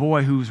the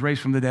boy who was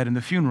raised from the dead in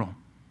the funeral.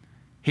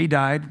 He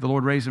died, the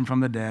Lord raised him from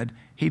the dead.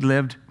 He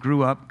lived,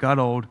 grew up, got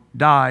old,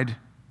 died,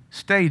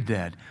 stayed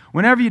dead.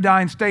 Whenever you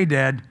die and stay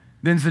dead,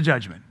 then's the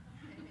judgment.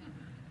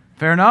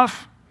 Fair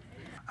enough?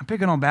 I'm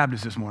picking on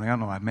Baptists this morning. I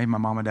don't know why. Maybe my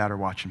mom and dad are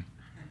watching.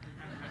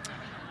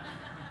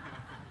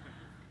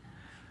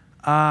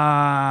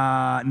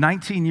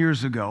 19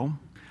 years ago,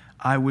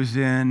 I was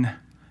in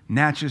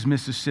Natchez,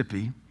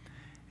 Mississippi,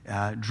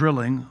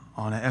 drilling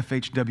on a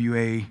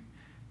FHWA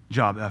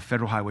job,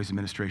 Federal Highways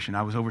Administration.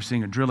 I was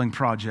overseeing a drilling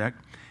project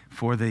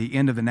for the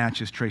end of the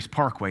Natchez Trace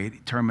Parkway.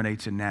 It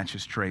terminates in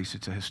Natchez Trace.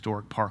 It's a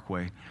historic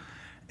parkway.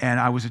 And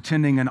I was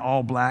attending an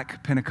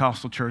all-black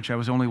Pentecostal church. I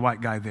was the only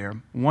white guy there.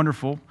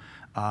 Wonderful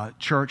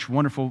church,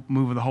 wonderful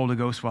move of the Holy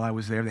Ghost while I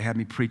was there. They had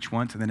me preach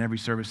once, and then every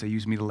service they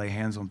used me to lay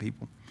hands on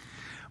people.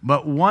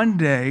 But one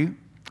day,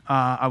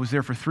 I was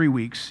there for 3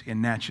 weeks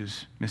in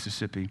Natchez,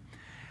 Mississippi.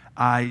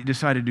 I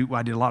decided to do,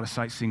 I did a lot of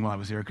sightseeing while I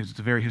was there because it's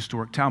a very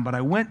historic town, but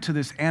I went to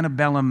this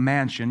antebellum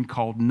mansion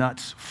called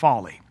Nutt's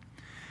Folly.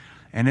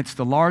 And it's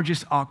the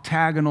largest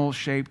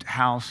octagonal-shaped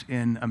house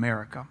in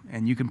America.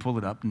 And you can pull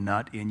it up,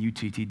 Nutt,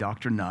 N-U-T-T,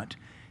 Dr. Nutt,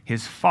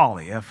 his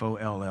Folly,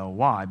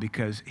 F-O-L-L-Y,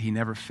 because he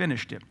never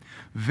finished it.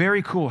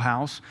 Very cool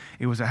house.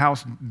 It was a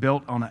house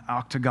built on an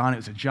octagon. It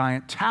was a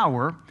giant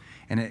tower,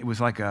 and it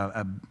was like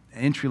a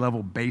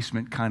entry-level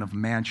basement kind of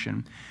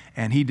mansion.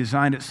 And he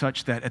designed it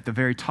such that at the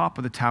very top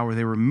of the tower,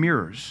 there were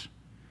mirrors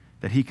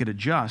that he could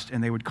adjust,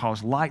 and they would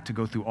cause light to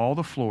go through all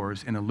the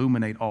floors and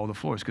illuminate all the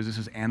floors, because this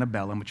is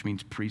antebellum, which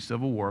means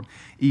pre-Civil War,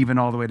 even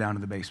all the way down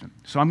to the basement.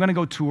 So I'm going to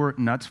go tour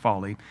Nutt's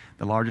Folly,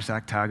 the largest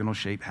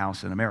octagonal-shaped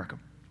house in America.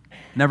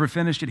 Never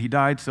finished it. He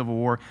died. Civil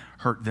War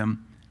hurt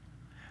them.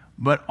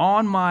 But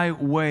on my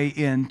way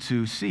in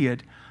to see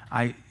it,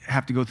 I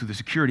have to go through the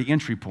security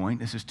entry point.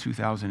 This is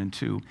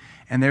 2002.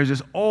 And there's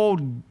this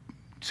old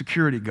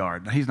security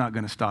guard. Now, he's not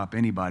going to stop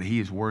anybody. He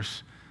is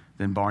worse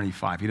than Barney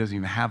Fife. He doesn't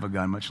even have a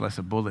gun, much less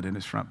a bullet in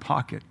his front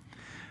pocket.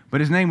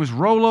 But his name was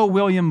Rollo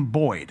William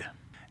Boyd.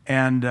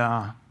 And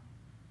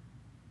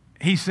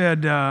he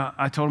said,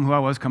 I told him who I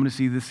was, coming to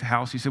see this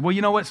house. He said, well,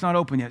 you know what? It's not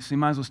open yet, so you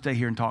might as well stay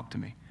here and talk to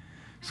me.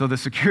 So the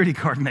security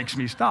guard makes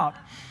me stop.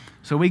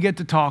 So we get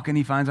to talk, and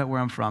he finds out where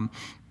I'm from.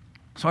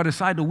 So I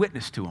decide to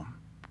witness to him.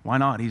 Why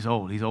not? He's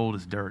old. He's old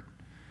as dirt.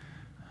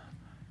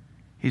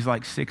 He's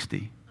like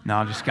 60.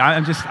 No,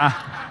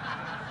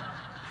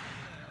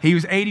 he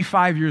was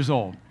 85 years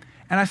old.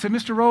 And I said,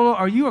 Mr. Rollo,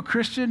 are you a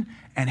Christian?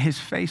 And his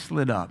face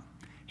lit up.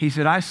 He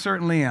said, I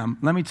certainly am.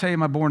 Let me tell you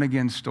my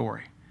born-again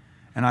story.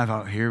 And I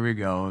thought, here we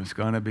go. It's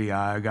going to be,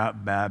 I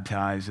got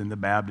baptized in the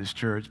Baptist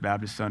church,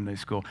 Baptist Sunday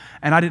school.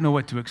 And I didn't know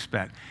what to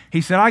expect.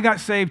 He said, I got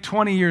saved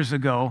 20 years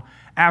ago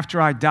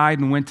after I died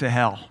and went to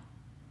hell.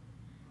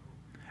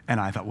 And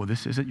I thought, well,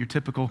 this isn't your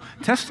typical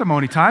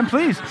testimony time,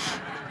 please.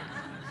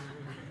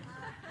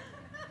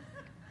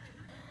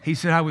 He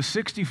said, I was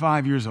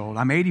 65 years old.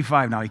 I'm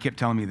 85 now. He kept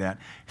telling me that.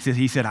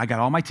 He said, I got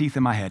all my teeth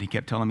in my head. He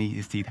kept telling me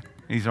his teeth.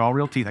 These are all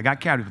real teeth. I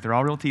got cavities, but they're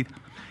all real teeth.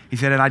 He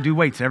said, and I do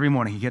weights every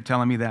morning. He kept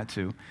telling me that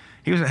too.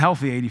 He was a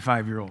healthy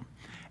 85-year-old.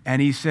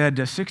 And he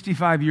said,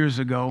 65 years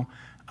ago,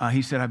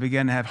 he said, I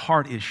began to have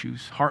heart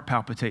issues, heart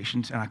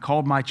palpitations, and I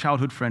called my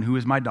childhood friend, who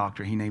is my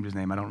doctor. He named his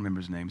name. I don't remember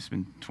his name. It's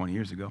been 20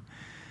 years ago.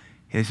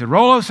 He said,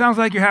 Rollo, sounds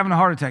like you're having a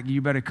heart attack.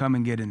 You better come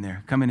and get in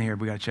there. Come in here.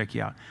 We got to check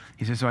you out.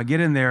 He said, so I get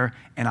in there,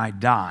 and I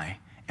die.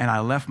 And I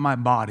left my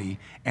body,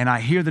 and I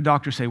hear the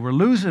doctor say, we're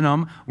losing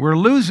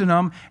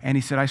them. And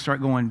he said, I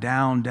start going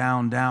down,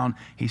 down, down.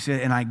 He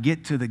said, and I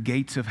get to the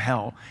gates of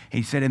hell.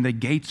 He said, and the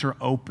gates are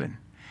open,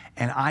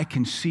 and I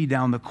can see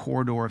down the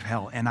corridor of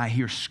hell, and I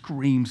hear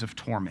screams of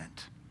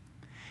torment.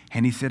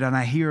 And he said, and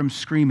I hear him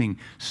screaming,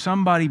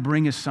 somebody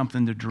bring us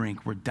something to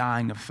drink. We're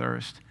dying of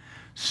thirst.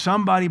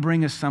 Somebody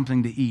bring us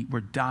something to eat.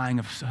 We're dying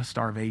of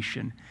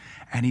starvation.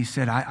 And he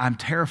said, I'm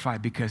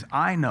terrified because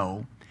I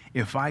know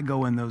if I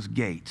go in those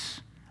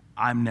gates,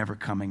 I'm never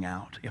coming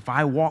out. If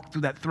I walk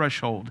through that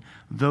threshold,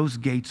 those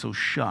gates will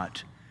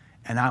shut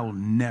and I will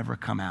never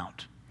come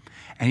out.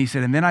 And he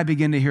said, and then I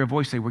begin to hear a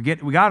voice say, we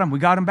got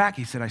him back.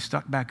 He said, I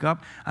stuck back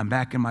up. I'm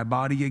back in my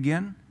body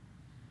again.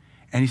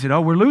 And he said,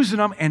 oh, we're losing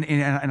them.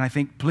 And I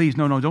think, please,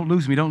 no, don't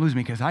lose me,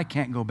 because I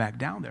can't go back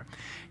down there.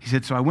 He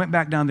said, so I went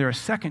back down there a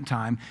second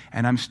time,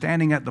 and I'm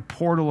standing at the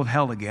portal of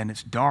hell again.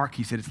 It's dark.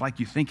 He said, it's like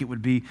you think it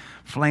would be,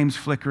 flames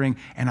flickering,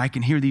 and I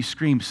can hear these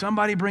screams.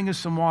 Somebody bring us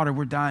some water.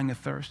 We're dying of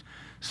thirst.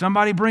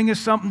 Somebody bring us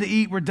something to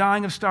eat. We're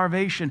dying of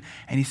starvation.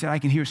 And he said, I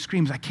can hear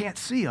screams. I can't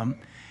see them.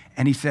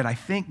 And he said, I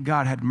think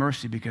God had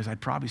mercy because I'd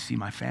probably see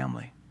my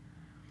family.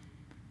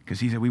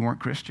 Because he said, we weren't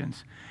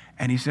Christians.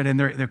 And he said, and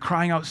they're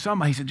crying out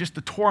somebody. He said, just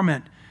the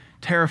torment,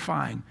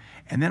 terrifying.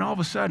 And then all of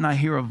a sudden I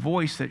hear a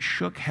voice that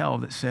shook hell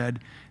that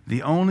said,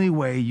 the only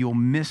way you'll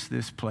miss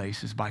this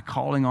place is by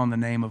calling on the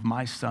name of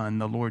my Son,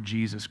 the Lord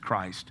Jesus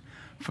Christ,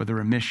 for the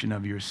remission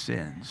of your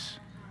sins.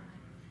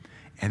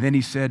 And then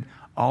he said,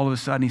 all of a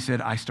sudden he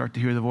said, I start to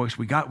hear the voice,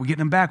 we're getting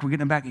them back.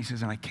 He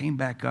says, and I came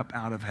back up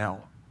out of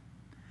hell.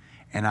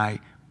 And I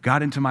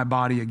got into my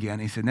body again.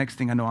 He said, next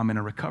thing I know, I'm in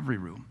a recovery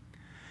room.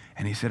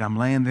 And he said, I'm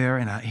laying there,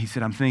 and he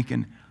said, I'm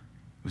thinking,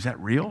 was that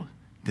real?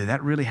 Did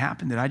that really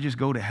happen? Did I just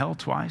go to hell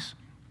twice?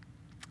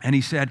 And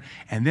he said,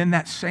 and then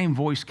that same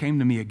voice came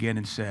to me again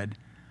and said,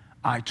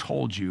 I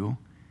told you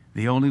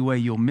the only way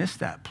you'll miss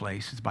that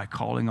place is by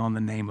calling on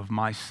the name of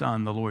my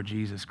Son, the Lord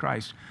Jesus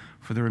Christ,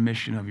 for the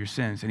remission of your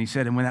sins. And he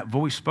said, and when that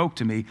voice spoke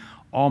to me,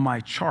 all my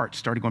charts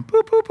started going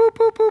boop, boop, boop,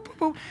 boop, boop, boop,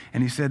 boop.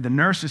 And he said, the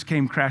nurses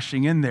came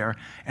crashing in there,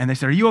 and they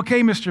said, are you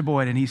okay, Mr.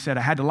 Boyd? And he said,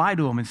 I had to lie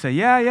to him and say,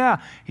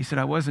 yeah. He said,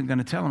 I wasn't going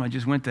to tell him. I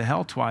just went to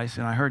hell twice,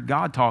 and I heard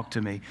God talk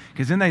to me,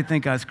 because then they'd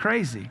think I was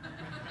crazy.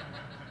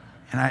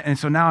 And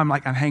so now I'm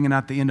hanging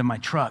out the end of my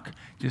truck,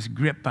 just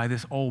gripped by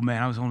this old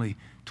man. I was only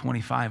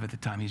 25 at the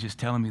time. He's just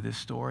telling me this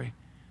story.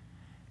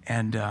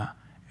 And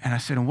I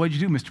said, and what'd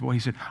you do, Mr. Boyd? He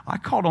said, I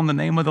called on the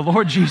name of the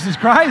Lord Jesus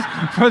Christ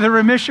for the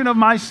remission of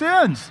my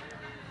sins.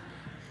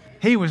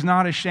 He was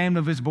not ashamed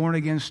of his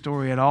born-again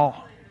story at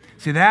all.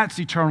 See, that's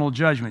eternal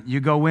judgment. You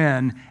go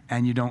in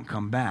and you don't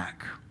come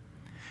back.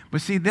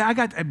 But see,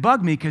 it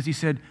bugged me because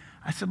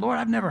I said, Lord,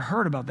 I've never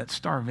heard about that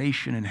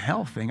starvation and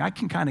hell thing. I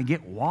can kind of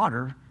get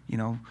water,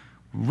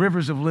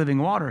 rivers of living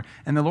water.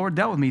 And the Lord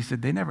dealt with me. He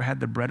said, they never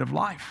had the bread of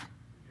life.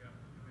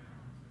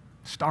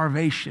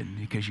 Starvation,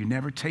 because you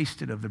never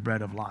tasted of the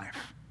bread of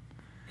life.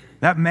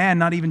 That man,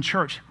 not even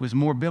church, was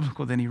more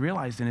biblical than he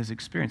realized in his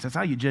experience. That's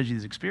how you judge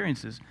these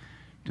experiences.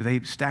 Do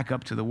they stack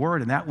up to the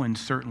word? And that one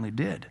certainly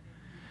did.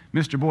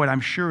 Mr. Boyd,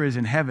 I'm sure, is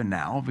in heaven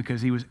now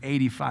because he was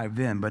 85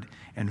 then, but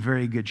in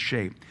very good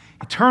shape.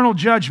 Eternal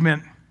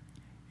judgment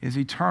is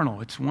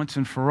eternal. It's once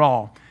and for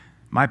all.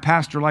 My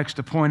pastor likes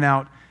to point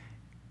out,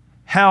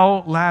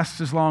 hell lasts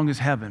as long as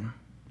heaven.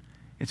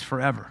 It's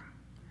forever.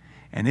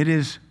 And it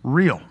is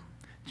real.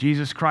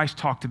 Jesus Christ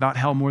talked about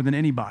hell more than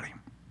anybody.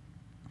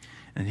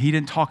 And he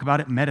didn't talk about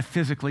it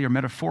metaphysically or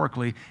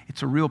metaphorically.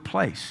 It's a real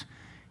place.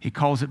 He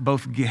calls it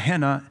both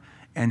Gehenna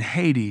and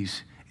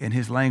Hades in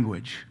his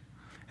language.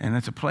 And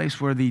it's a place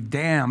where the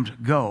damned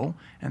go,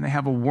 and they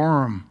have a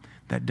worm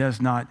that does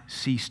not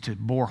cease to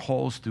bore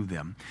holes through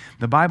them.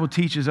 The Bible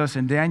teaches us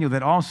in Daniel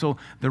that also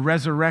the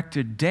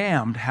resurrected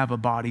damned have a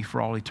body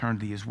for all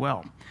eternity as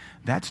well.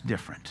 That's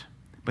different.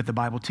 But the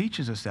Bible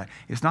teaches us that.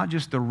 It's not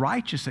just the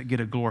righteous that get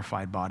a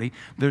glorified body.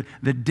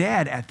 The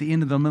dead at the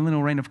end of the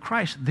millennial reign of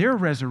Christ, they're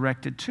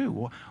resurrected too.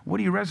 Well, what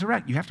do you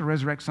resurrect? You have to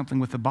resurrect something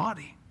with the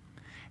body.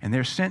 And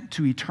they're sent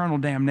to eternal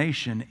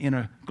damnation in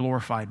a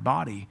glorified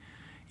body,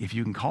 if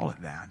you can call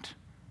it that,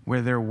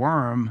 where their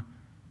worm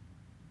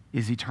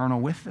is eternal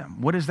with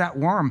them. What is that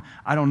worm?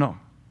 I don't know.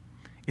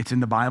 It's in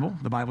the Bible.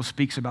 The Bible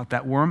speaks about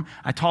that worm.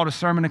 I taught a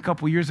sermon a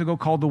couple years ago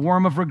called The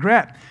Worm of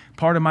Regret.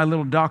 Part of my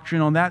little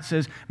doctrine on that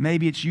says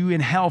maybe it's you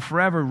in hell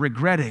forever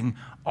regretting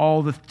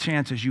all the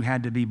chances you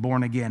had to be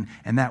born again,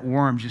 and that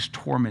worm just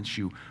torments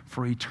you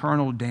for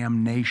eternal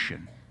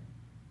damnation.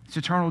 It's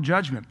eternal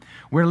judgment.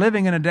 We're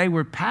living in a day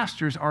where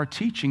pastors are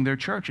teaching their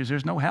churches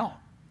there's no hell.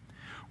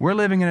 We're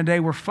living in a day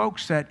where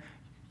folks that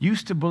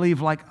used to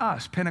believe like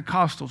us,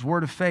 Pentecostals,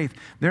 Word of Faith,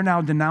 they're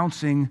now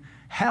denouncing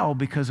hell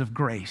because of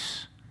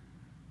grace.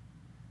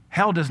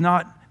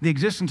 The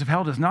existence of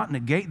hell does not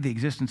negate the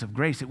existence of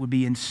grace. It would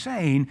be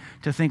insane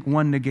to think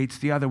one negates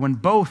the other when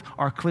both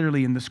are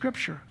clearly in the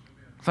Scripture.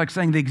 It's like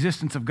saying the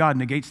existence of God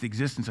negates the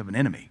existence of an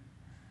enemy.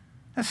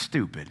 That's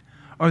stupid.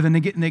 Or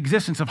the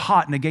existence of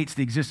hot negates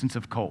the existence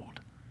of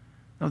cold.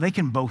 No, they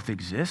can both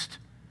exist,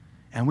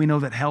 and we know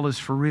that hell is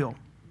for real.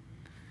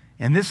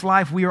 In this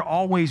life, we are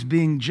always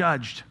being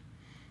judged,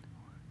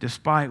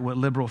 despite what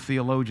liberal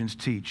theologians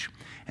teach.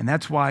 And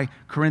that's why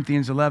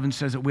Corinthians 11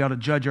 says that we ought to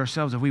judge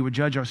ourselves. If we would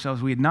judge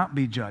ourselves, we would not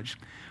be judged.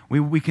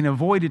 We can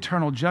avoid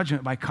eternal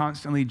judgment by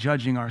constantly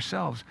judging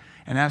ourselves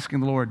and asking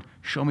the Lord,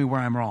 show me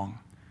where I'm wrong.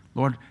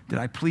 Lord, did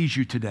I please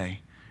you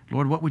today?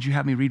 Lord, what would you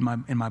have me read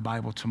in my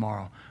Bible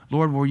tomorrow?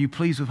 Lord, were you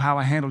pleased with how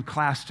I handled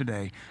class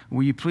today?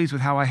 Were you pleased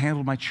with how I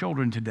handled my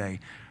children today?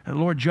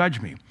 Lord,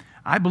 judge me.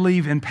 I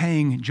believe in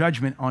paying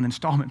judgment on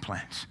installment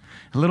plans,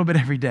 a little bit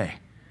every day,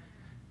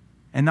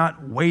 and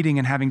not waiting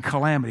and having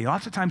calamity.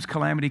 Lots of times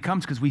calamity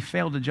comes because we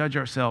fail to judge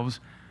ourselves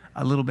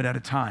a little bit at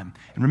a time.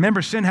 And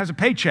remember, sin has a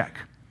paycheck.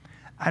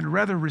 I'd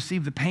rather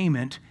receive the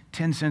payment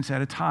 10 cents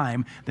at a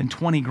time than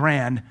 20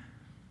 grand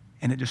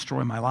and it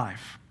destroy my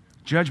life.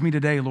 Judge me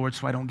today, Lord,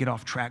 so I don't get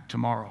off track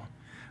tomorrow.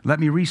 Let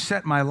me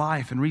reset my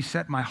life and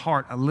reset my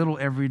heart a little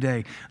every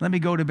day. Let me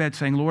go to bed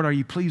saying, Lord, are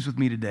you pleased with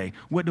me today?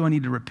 What do I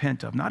need to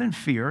repent of? Not in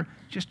fear,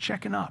 just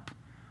checking up.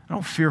 I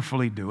don't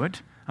fearfully do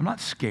it. I'm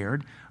not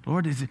scared.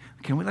 Lord,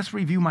 let's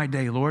review my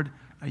day, Lord.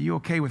 Are you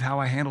okay with how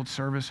I handled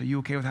service? Are you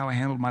okay with how I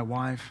handled my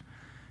wife?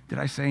 Did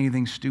I say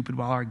anything stupid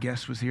while our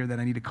guest was here that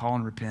I need to call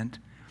and repent?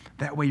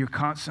 That way you're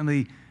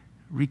constantly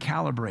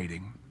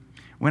recalibrating.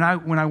 When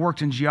I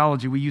worked in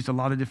geology, we used a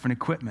lot of different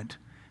equipment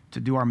to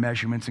do our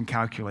measurements and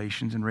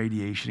calculations and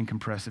radiation and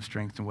compressive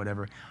strength and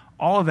whatever.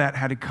 All of that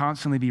had to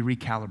constantly be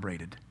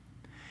recalibrated.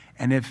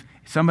 And if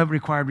some of it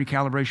required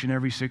recalibration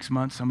every 6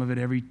 months, some of it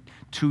every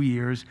 2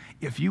 years,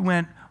 if you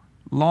went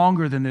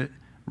longer than the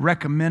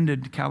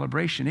recommended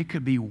calibration, it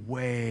could be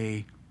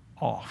way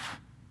off.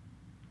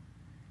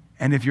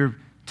 And if you're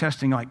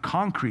testing like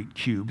concrete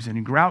cubes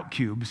and grout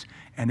cubes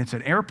and it's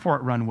an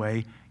airport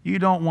runway, you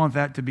don't want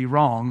that to be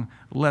wrong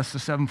lest the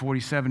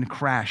 747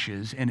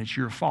 crashes and it's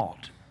your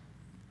fault.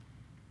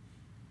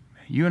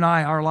 You and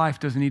I, our life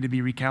doesn't need to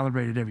be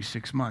recalibrated every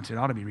 6 months. It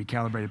ought to be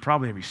recalibrated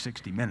probably every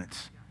 60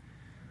 minutes.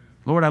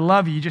 Lord, I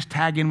love you. You just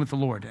tag in with the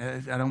Lord.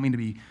 I don't mean to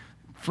be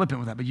flippant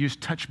with that, but you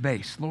just touch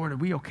base. Lord, are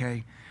we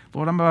okay?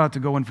 Lord, I'm about to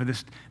go in for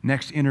this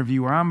next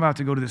interview, or I'm about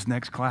to go to this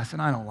next class,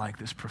 and I don't like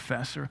this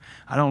professor.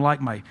 I don't like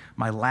my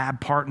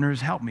lab partners.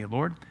 Help me,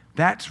 Lord.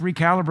 That's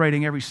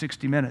recalibrating every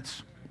 60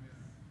 minutes.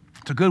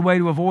 It's a good way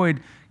to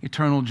avoid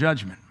eternal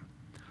judgment.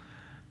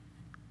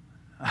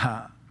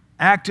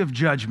 Active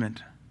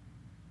judgment.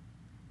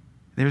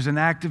 There's an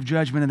active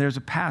judgment and there's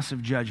a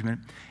passive judgment,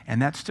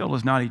 and that still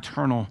is not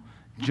eternal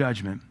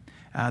judgment.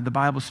 The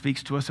Bible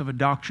speaks to us of a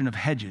doctrine of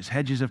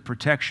hedges of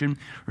protection.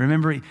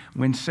 Remember,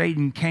 when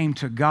Satan came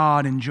to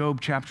God in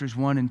Job chapters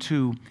 1 and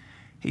 2,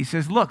 he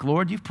says, look,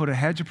 Lord, you've put a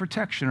hedge of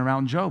protection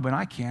around Job, and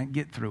I can't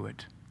get through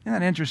it. Isn't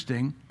that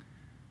interesting?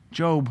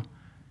 Job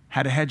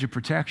had a hedge of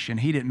protection.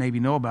 He didn't maybe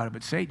know about it,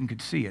 but Satan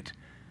could see it.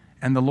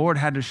 And the Lord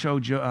had to show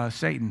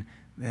Satan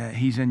that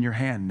he's in your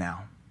hand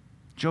now.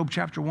 Job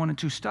chapter 1 and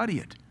 2, study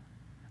it.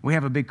 We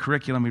have a big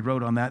curriculum we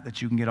wrote on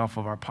that you can get off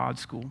of our pod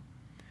school.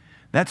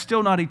 That's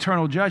still not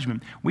eternal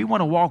judgment. We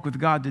want to walk with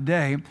God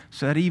today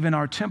so that even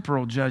our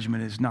temporal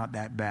judgment is not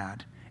that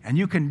bad. And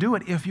you can do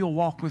it if you'll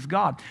walk with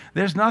God.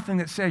 There's nothing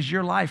that says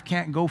your life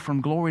can't go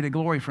from glory to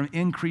glory, from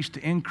increase to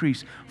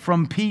increase,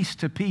 from peace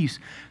to peace.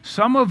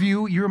 Some of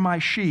you, you're my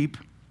sheep,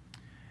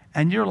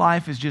 and your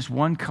life is just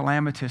one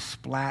calamitous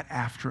splat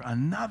after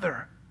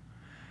another.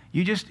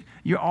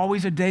 You're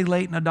always a day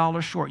late and a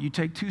dollar short. You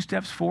take 2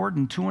 steps forward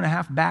and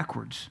 2.5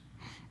 backwards.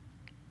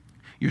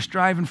 You're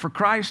striving for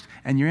Christ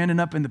and you're ending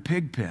up in the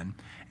pig pen.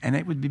 And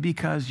it would be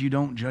because you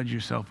don't judge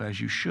yourself as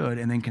you should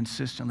and then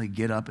consistently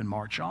get up and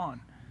march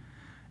on.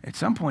 At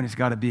some point, it's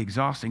got to be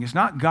exhausting. It's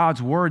not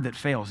God's word that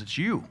fails, it's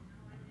you.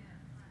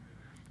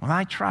 Well,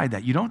 I tried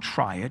that. You don't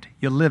try it,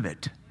 you live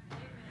it.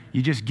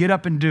 You just get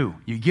up and do.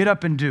 You get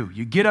up and do.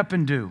 You get up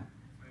and do.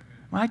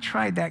 Well, I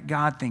tried that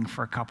God thing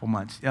for a couple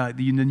months.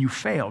 Then you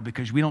failed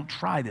because we don't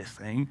try this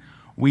thing.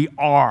 We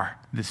are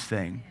this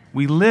thing.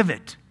 We live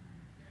it.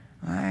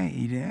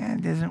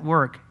 It doesn't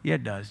work. Yeah,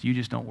 it does. You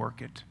just don't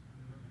work it.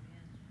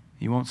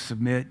 You won't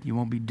submit. You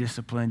won't be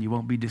disciplined. You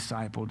won't be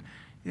discipled.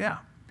 Yeah.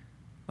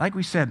 Like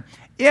we said,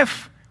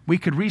 if we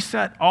could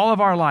reset all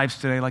of our lives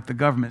today like the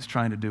government's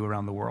trying to do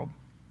around the world,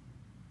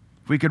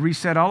 if we could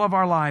reset all of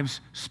our lives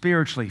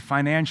spiritually,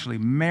 financially,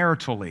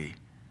 maritally,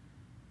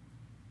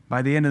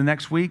 by the end of the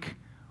next week,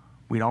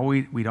 we'd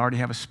already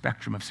have a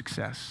spectrum of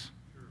success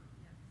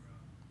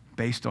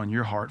based on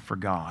your heart for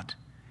God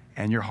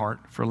and your heart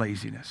for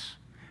laziness,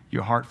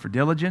 your heart for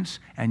diligence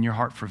and your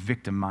heart for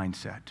victim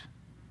mindset.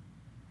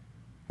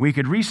 We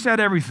could reset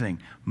everything: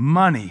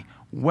 money,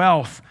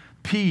 wealth,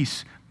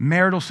 peace,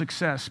 marital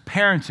success,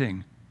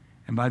 parenting,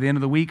 and by the end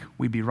of the week,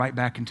 we'd be right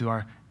back into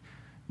our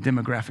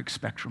demographic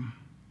spectrum.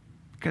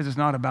 Because it's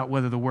not about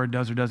whether the word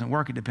does or doesn't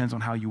work. It depends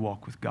on how you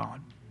walk with God.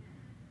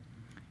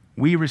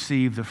 We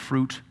receive the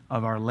fruit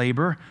of our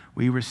labor.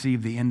 We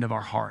receive the end of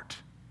our heart.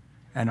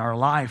 And our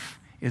life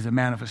is a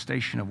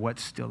manifestation of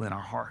what's still in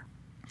our heart.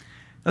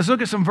 Let's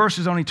look at some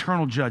verses on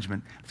eternal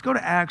judgment. Let's go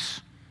to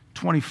Acts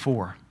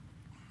 24.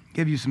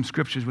 Give you some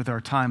scriptures with our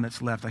time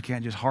that's left. I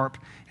can't just harp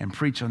and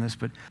preach on this,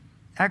 but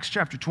Acts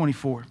chapter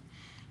 24.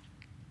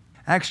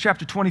 Acts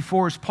chapter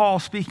 24 is Paul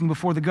speaking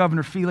before the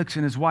governor Felix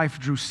and his wife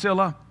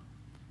Drusilla.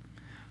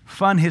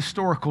 Fun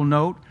historical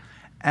note.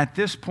 At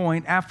this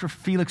point, after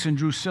Felix and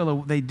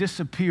Drusilla, they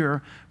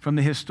disappear from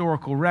the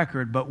historical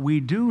record, but we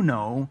do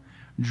know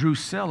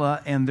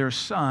Drusilla and their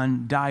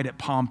son died at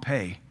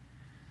Pompeii.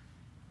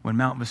 when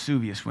Mount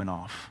Vesuvius went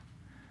off.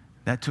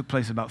 That took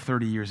place about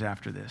 30 years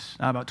after this,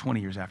 about 20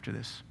 years after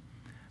this.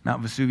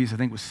 Mount Vesuvius, I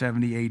think, was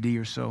 70 AD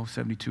or so,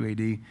 72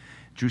 AD.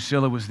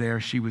 Drusilla was there.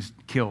 She was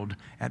killed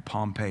at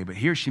Pompeii. But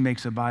here she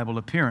makes a Bible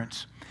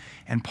appearance.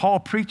 And Paul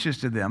preaches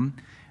to them,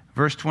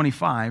 verse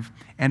 25.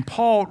 And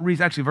Paul reads,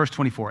 actually, verse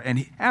 24.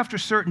 And after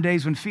certain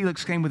days, when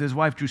Felix came with his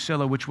wife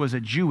Drusilla, which was a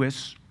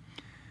Jewess,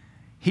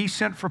 he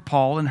sent for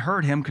Paul and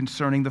heard him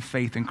concerning the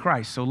faith in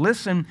Christ. So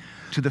listen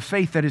to the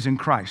faith that is in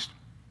Christ.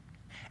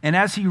 And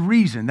as he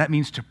reasoned, that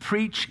means to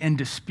preach and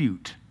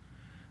dispute.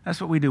 That's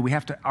what we do. We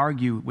have to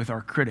argue with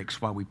our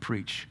critics while we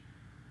preach.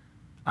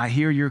 I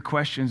hear your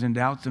questions and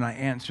doubts and I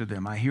answer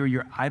them. I hear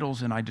your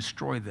idols and I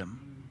destroy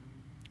them.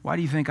 Why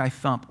do you think I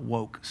thump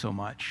woke so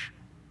much?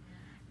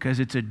 Because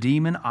it's a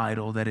demon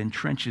idol that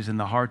entrenches in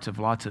the hearts of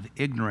lots of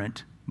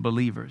ignorant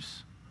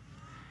believers.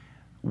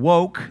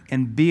 Woke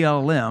and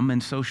BLM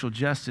and social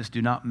justice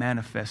do not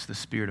manifest the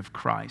Spirit of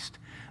Christ.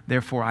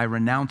 Therefore, I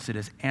renounce it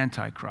as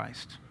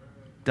antichrist.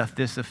 Doth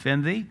this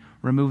offend thee?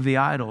 Remove the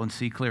idol and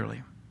see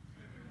clearly.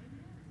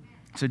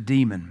 It's a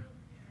demon.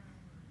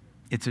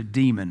 It's a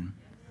demon.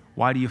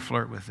 Why do you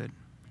flirt with it?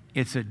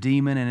 It's a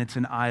demon and it's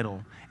an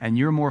idol. And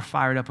you're more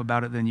fired up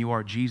about it than you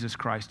are Jesus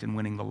Christ and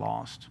winning the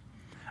lost.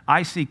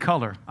 I see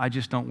color. I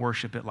just don't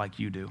worship it like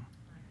you do.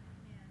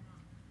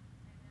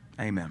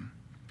 Amen.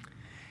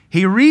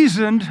 He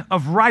reasoned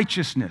of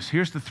righteousness.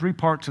 Here's the three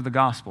parts of the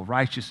gospel.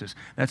 Righteousness,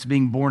 that's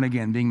being born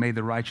again, being made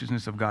the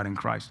righteousness of God in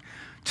Christ.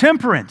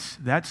 Temperance,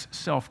 that's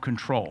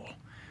self-control.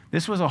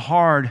 This was a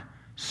hard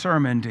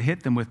sermon to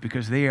hit them with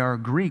because they are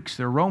Greeks,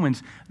 they're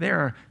Romans, they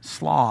are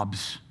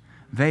slobs,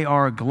 they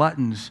are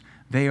gluttons,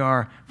 they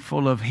are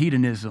full of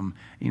hedonism.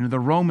 You know, the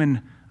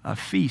Roman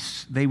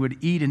feasts, they would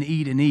eat and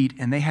eat and eat,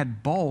 and they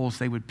had bowls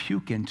they would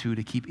puke into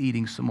to keep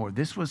eating some more.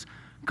 This was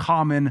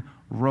common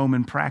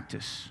Roman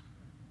practice.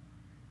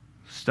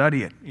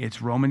 Study it.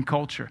 It's Roman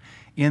culture.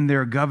 In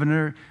their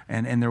governor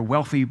and their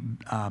wealthy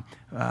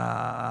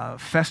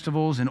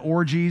festivals and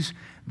orgies,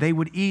 they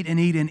would eat and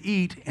eat and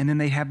eat, and then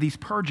they have these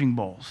purging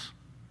bowls.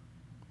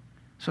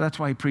 So that's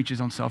why he preaches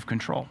on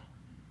self-control.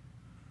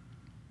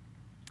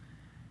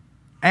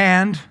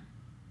 And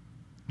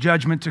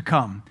judgment to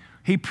come.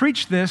 He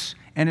preached this,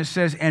 and it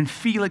says, and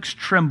Felix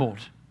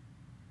trembled.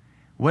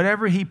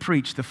 Whatever he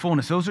preached, the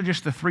fullness, those are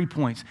just the 3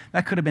 points.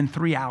 That could have been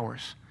 3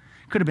 hours.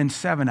 Could have been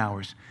 7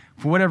 hours.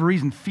 For whatever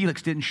reason,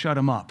 Felix didn't shut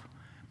him up.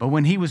 But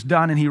when he was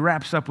done and he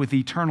wraps up with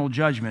eternal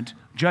judgment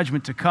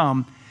to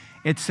come,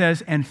 it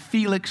says, and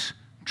Felix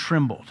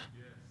trembled.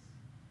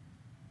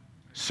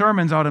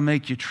 Sermons ought to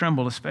make you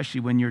tremble, especially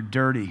when you're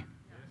dirty.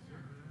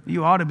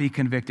 You ought to be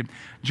convicted.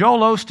 Joel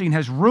Osteen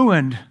has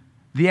ruined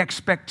the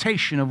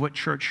expectation of what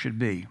church should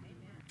be.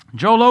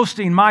 Joel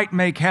Osteen might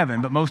make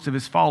heaven, but most of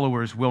his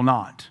followers will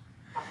not,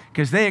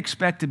 because they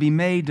expect to be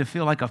made to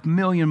feel like $1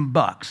 million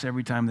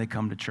every time they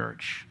come to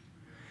church.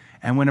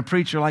 And when a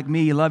preacher like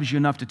me loves you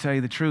enough to tell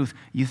you the truth,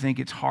 you think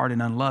it's hard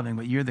and unloving,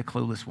 but you're the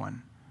clueless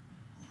one.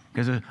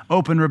 Because an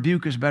open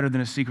rebuke is better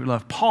than a secret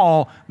love.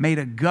 Paul made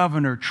a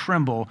governor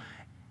tremble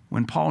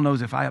when Paul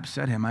knows if I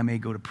upset him, I may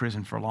go to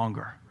prison for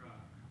longer.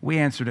 We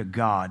answer to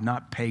God,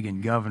 not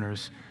pagan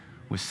governors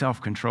with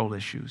self-control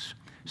issues.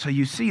 So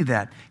you see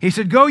that. He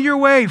said, go your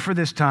way for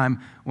this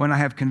time. When I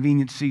have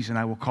convenient season,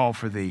 I will call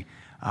for thee.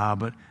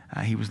 But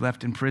he was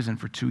left in prison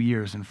for 2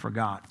 years and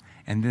forgot.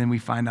 And then we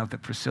find out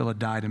that Priscilla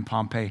died in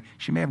Pompeii.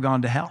 She may have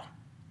gone to hell.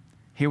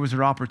 Here was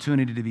her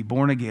opportunity to be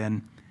born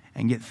again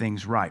and get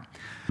things right.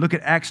 Look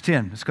at Acts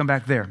 10. Let's come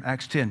back there.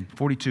 Acts 10,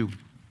 42.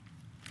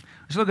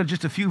 Let's look at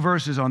just a few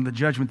verses on the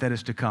judgment that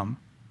is to come.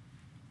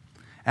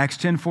 Acts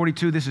 10,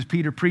 42, this is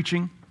Peter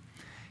preaching.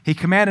 He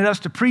commanded us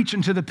to preach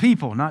unto the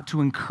people, not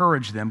to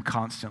encourage them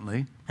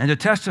constantly, and to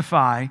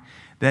testify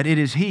that it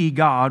is he,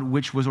 God,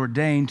 which was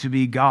ordained to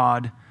be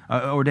God,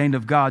 ordained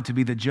of God to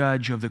be the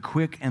judge of the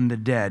quick and the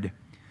dead.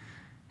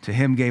 To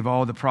him gave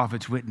all the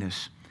prophets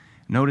witness.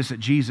 Notice that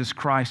Jesus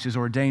Christ is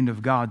ordained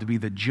of God to be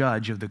the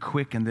judge of the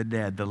quick and the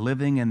dead, the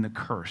living and the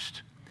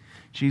cursed.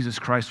 Jesus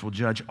Christ will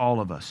judge all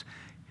of us.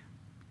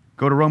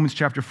 Go to Romans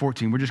chapter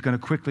 14. We're just going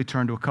to quickly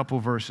turn to a couple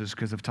verses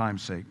because of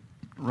time's sake.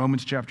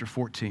 Romans chapter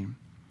 14.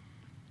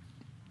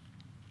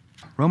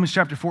 Romans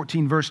chapter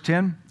 14, verse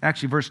 10,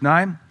 actually verse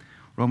 9.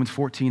 Romans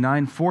 14,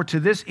 9. For to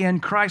this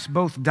end Christ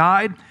both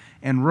died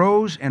and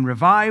rose and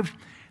revived,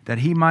 that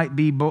he might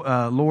be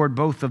Lord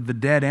both of the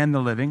dead and the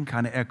living.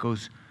 Kind of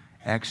echoes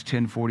Acts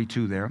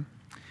 10:42 there.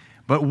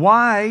 But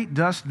why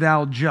dost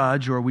thou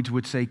judge, or we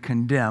would say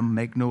condemn,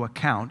 make no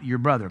account, your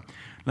brother?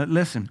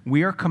 Listen,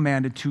 we are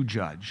commanded to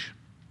judge.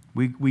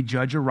 We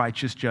judge a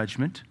righteous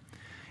judgment.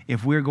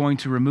 If we're going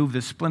to remove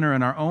the splinter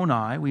in our own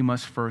eye, we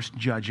must first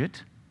judge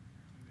it,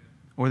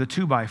 or the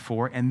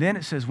 2x4. And then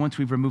it says once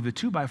we've removed the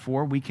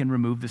 2x4, we can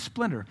remove the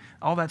splinter.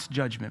 All that's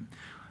judgment.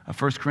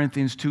 1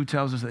 Corinthians 2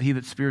 tells us that he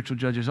that spiritual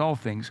judges all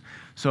things.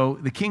 So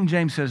the King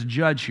James says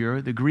judge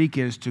here. The Greek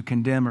is to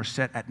condemn or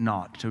set at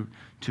naught,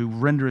 to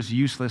render us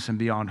useless and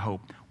beyond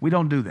hope. We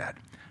don't do that.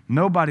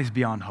 Nobody's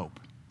beyond hope.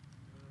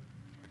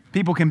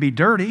 People can be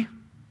dirty,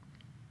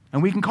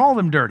 and we can call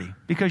them dirty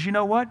because you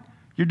know what?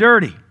 You're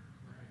dirty.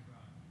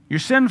 You're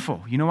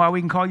sinful. You know why we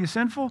can call you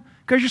sinful?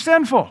 Because you're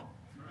sinful.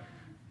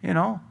 You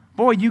know,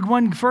 boy, you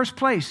won first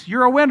place.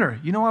 You're a winner.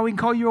 You know why we can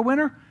call you a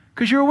winner?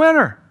 Because you're a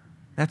winner.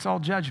 That's all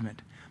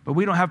judgment. But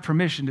we don't have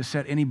permission to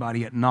set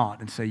anybody at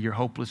naught and say you're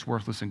hopeless,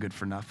 worthless, and good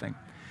for nothing.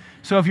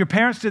 So if your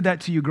parents did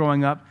that to you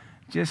growing up,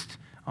 just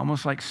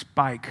almost like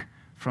Spike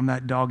from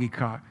that doggy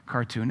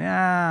cartoon,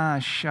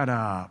 shut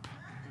up.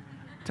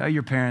 Tell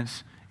your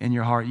parents in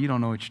your heart, you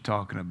don't know what you're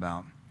talking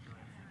about.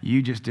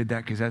 You just did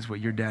that because that's what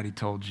your daddy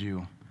told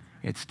you.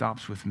 It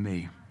stops with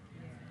me.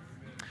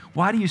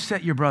 Why do you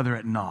set your brother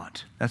at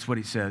naught? That's what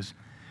he says.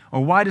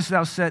 Or why dost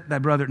thou set thy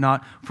brother at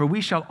naught? For we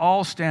shall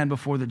all stand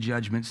before the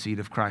judgment seat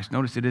of Christ.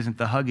 Notice it isn't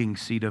the hugging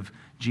seat of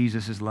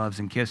Jesus' loves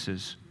and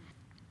kisses.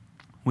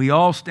 We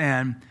all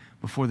stand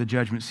before the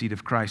judgment seat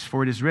of Christ.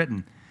 For it is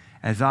written,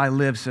 as I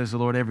live, says the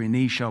Lord, every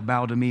knee shall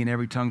bow to me and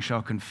every tongue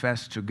shall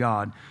confess to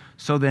God.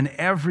 So then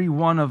every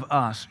one of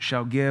us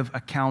shall give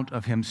account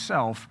of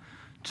himself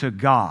to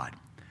God.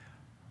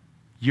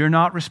 You're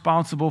not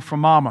responsible for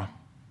mama.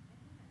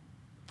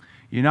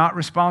 You're not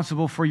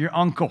responsible for your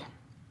uncle.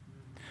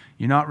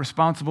 You're not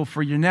responsible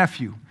for your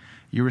nephew.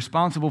 You're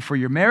responsible for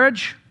your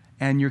marriage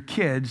and your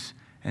kids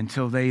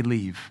until they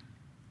leave.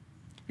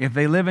 If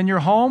they live in your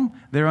home,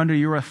 they're under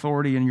your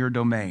authority and your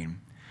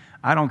domain.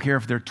 I don't care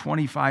if they're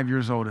 25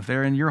 years old. If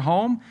they're in your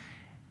home,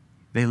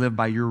 they live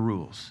by your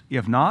rules.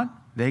 If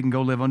not, they can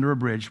go live under a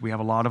bridge. We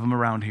have a lot of them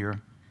around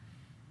here.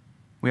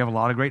 We have a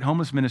lot of great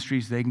homeless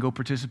ministries. They can go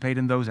participate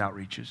in those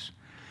outreaches.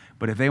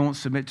 But if they won't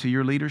submit to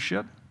your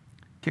leadership,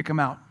 kick them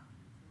out.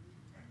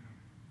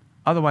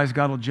 Otherwise,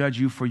 God will judge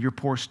you for your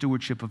poor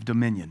stewardship of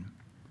dominion.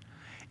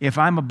 If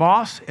I'm a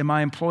boss and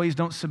my employees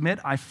don't submit,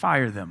 I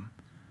fire them.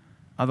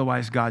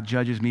 Otherwise, God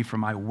judges me for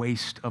my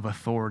waste of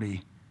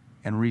authority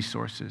and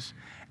resources.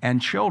 And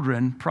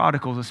children,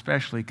 prodigals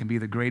especially, can be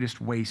the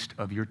greatest waste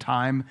of your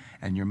time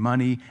and your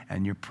money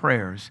and your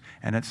prayers.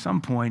 And at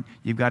some point,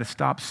 you've got to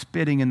stop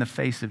spitting in the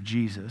face of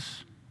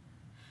Jesus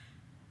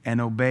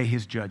and obey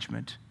his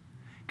judgment,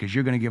 because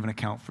you're going to give an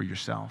account for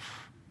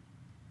yourself.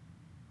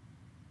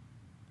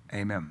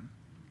 Amen.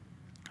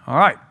 All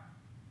right.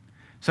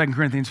 2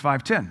 Corinthians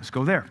 5:10. Let's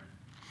go there.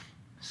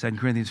 2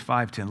 Corinthians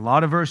 5:10. A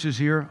lot of verses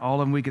here.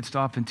 All of them we could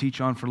stop and teach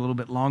on for a little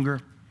bit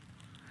longer.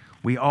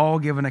 We all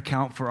give an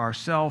account for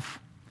ourselves.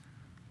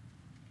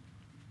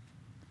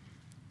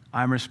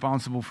 I'm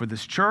responsible for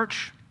this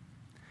church.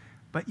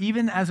 But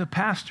even as a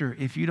pastor,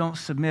 if you don't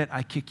submit,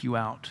 I kick you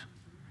out.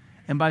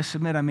 And by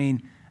submit, I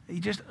mean, you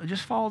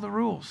just follow the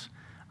rules.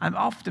 I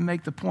often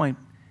make the point,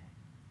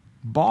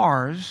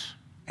 bars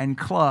and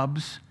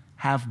clubs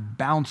have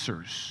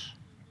bouncers,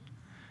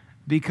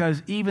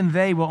 because even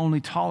they will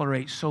only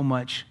tolerate so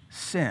much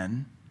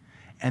sin,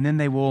 and then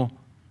they will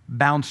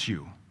bounce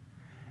you.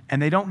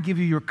 And they don't give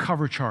you your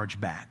cover charge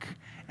back,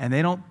 and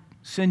they don't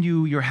send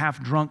you your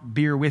half-drunk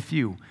beer with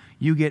you.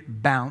 You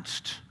get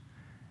bounced,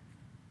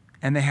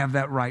 and they have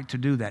that right to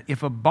do that.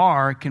 If a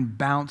bar can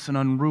bounce an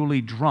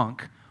unruly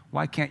drunk,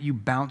 why can't you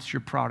bounce your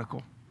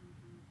prodigal?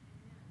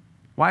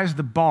 Why is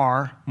the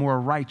bar more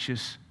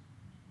righteous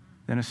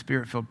than a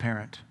spirit-filled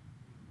parent?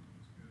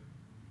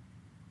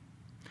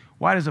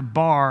 Why is a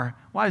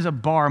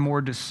bar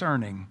more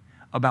discerning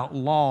about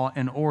law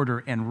and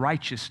order and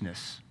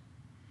righteousness?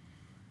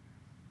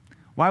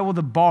 Why will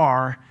the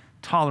bar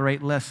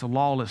tolerate less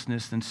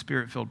lawlessness than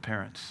spirit-filled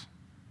parents?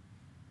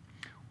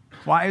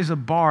 Why is a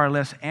bar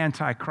less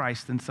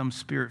anti-Christ than some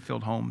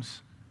spirit-filled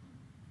homes?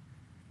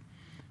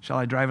 Shall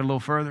I drive it a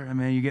little further? I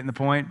mean, are you getting the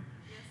point?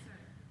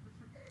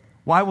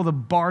 Why will the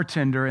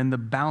bartender and the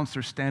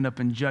bouncer stand up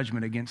in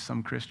judgment against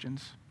some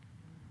Christians?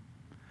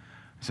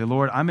 I say,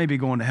 Lord, I may be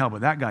going to hell,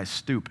 but that guy's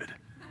stupid.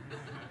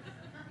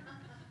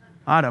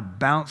 I'd have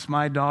bounced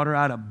my daughter.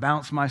 I'd have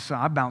bounced my son.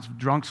 I bounce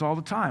drunks all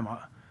the time.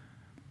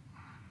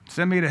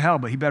 Send me to hell,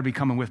 but he better be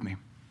coming with me.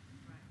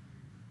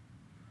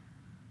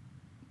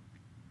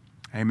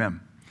 Amen.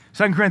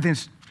 2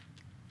 Corinthians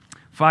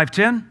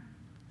 5:10.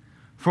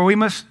 For we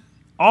must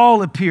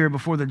all appear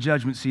before the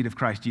judgment seat of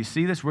Christ. Do you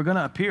see this? We're going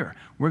to appear.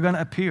 We're going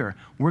to appear.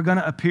 We're going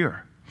to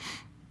appear.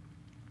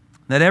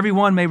 That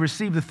everyone may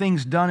receive the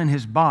things done in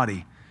his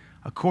body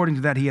according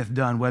to that he hath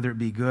done, whether it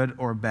be good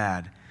or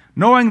bad.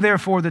 Knowing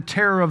therefore the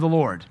terror of the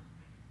Lord.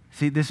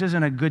 See, this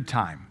isn't a good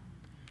time.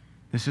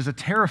 This is a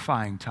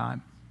terrifying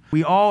time.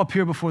 We all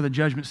appear before the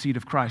judgment seat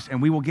of Christ,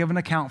 and we will give an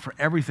account for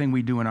everything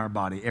we do in our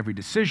body, every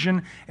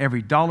decision,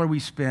 every dollar we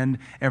spend,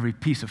 every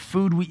piece of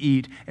food we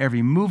eat,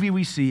 every movie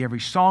we see, every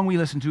song we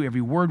listen to,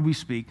 every word we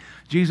speak.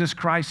 Jesus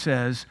Christ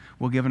says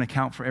we'll give an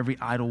account for every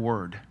idle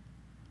word.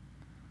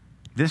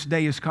 This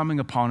day is coming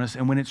upon us,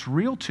 and when it's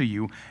real to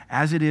you,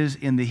 as it is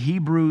in the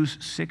Hebrews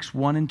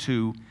 6:1 and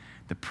 2,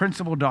 the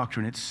principal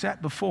doctrine, it's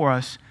set before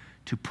us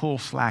to pull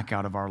slack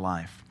out of our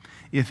life.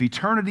 If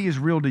eternity is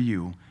real to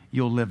you,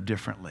 you'll live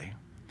differently.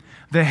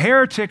 The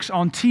heretics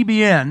on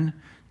TBN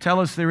tell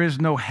us there is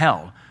no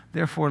hell,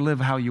 therefore live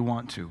how you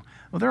want to.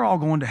 Well, they're all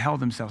going to hell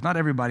themselves. Not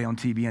everybody on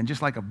TBN,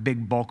 just like a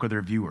big bulk of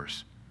their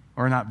viewers.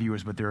 Or not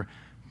viewers, but their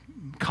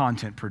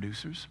content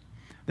producers.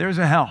 There's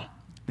a hell.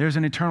 There's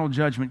an eternal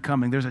judgment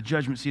coming. There's a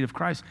judgment seat of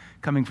Christ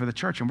coming for the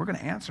church, and we're going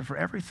to answer for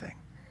everything.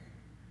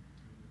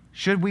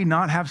 Should we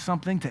not have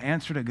something to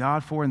answer to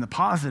God for in the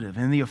positive,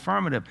 in the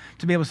affirmative,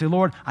 to be able to say,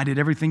 Lord, I did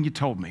everything you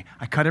told me.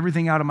 I cut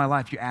everything out of my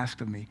life you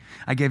asked of me.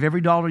 I gave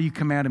every dollar you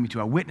commanded me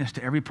to. I witnessed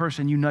to every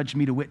person you nudged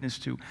me to witness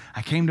to.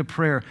 I came to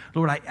prayer.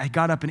 Lord, I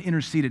got up and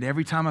interceded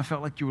every time I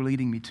felt like you were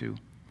leading me to.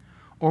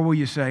 Or will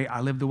you say,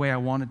 I lived the way I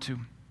wanted to?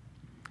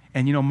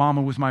 And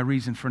mama was my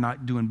reason for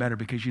not doing better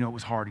because it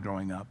was hard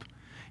growing up.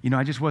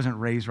 I just wasn't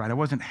raised right. I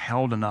wasn't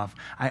held enough.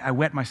 I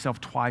wet myself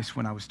twice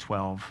when I was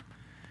 12.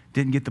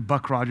 Didn't get the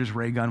Buck Rogers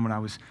ray gun when I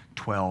was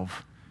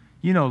 12.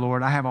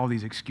 Lord, I have all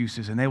these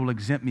excuses, and they will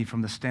exempt me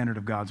from the standard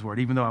of God's word,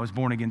 even though I was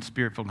born again,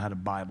 spirit-filled, and had a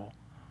Bible.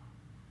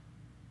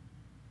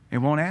 It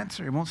won't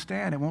answer. It won't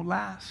stand. It won't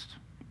last.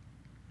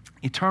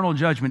 Eternal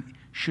judgment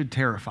should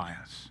terrify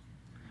us.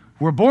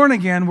 We're born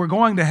again. We're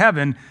going to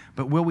heaven,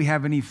 but will we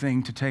have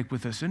anything to take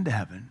with us into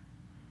heaven?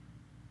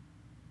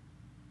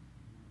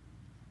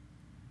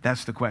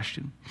 That's the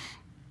question.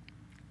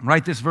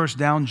 Write this verse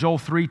down, Joel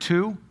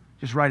 3:2.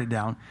 Just write it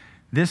down.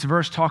 This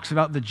verse talks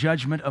about the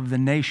judgment of the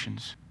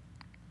nations.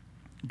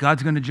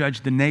 God's going to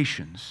judge the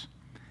nations.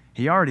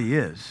 He already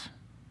is,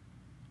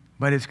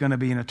 but it's going to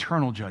be an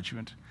eternal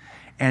judgment.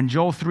 And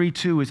Joel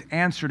 3:2 is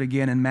answered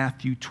again in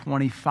Matthew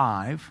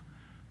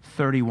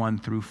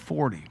 25:31 through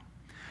 40.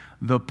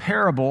 The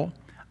parable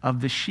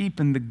of the sheep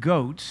and the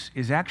goats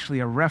is actually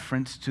a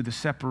reference to the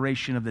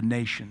separation of the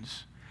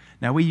nations.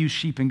 Now, we use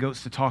sheep and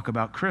goats to talk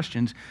about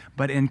Christians,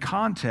 but in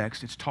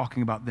context, it's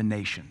talking about the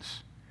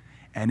nations.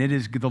 And it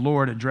is the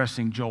Lord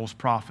addressing Joel's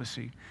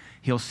prophecy.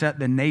 He'll set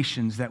the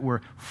nations that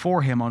were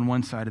for him on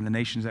one side and the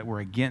nations that were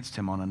against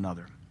him on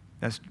another.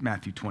 That's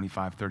Matthew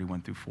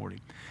 25:31 through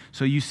 40.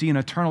 So you see an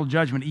eternal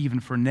judgment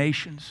even for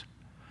nations.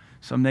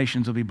 Some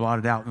nations will be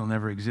blotted out and they'll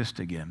never exist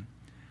again.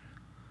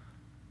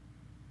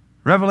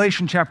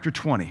 Revelation chapter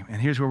 20, and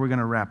here's where we're going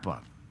to wrap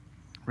up.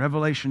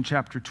 Revelation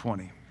chapter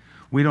 20.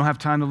 We don't have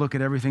time to look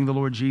at everything the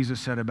Lord Jesus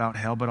said about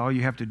hell, but all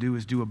you have to do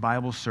is do a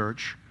Bible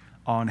search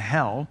on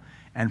hell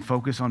and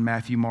focus on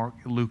Matthew, Mark,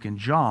 Luke, and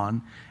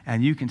John,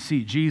 and you can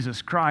see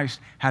Jesus Christ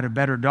had a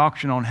better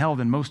doctrine on hell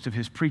than most of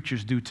his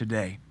preachers do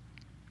today.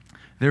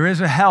 There is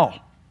a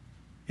hell.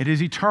 It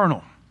is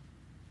eternal.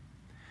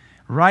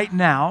 Right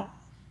now,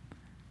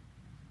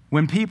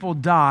 when people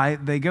die,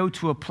 they go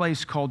to a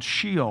place called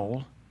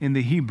Sheol in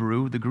the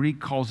Hebrew. The Greek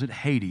calls it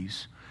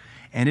Hades.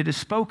 And it is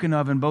spoken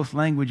of in both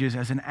languages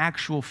as an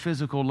actual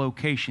physical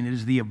location. It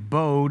is the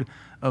abode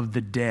of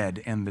the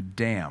dead and the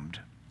damned.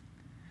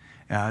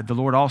 The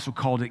Lord also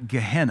called it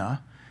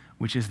Gehenna,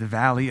 which is the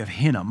valley of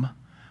Hinnom,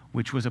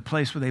 which was a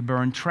place where they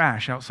burned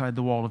trash outside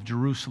the wall of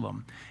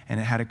Jerusalem. And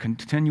it had a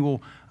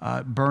continual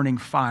burning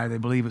fire. They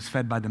believe it's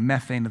fed by the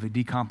methane of the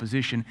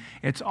decomposition.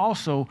 It's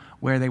also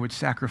where they would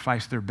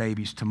sacrifice their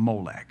babies to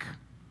Molech.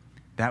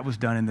 That was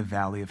done in the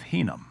valley of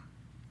Hinnom.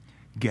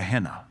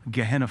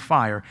 Gehenna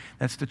fire,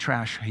 that's the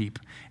trash heap.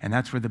 And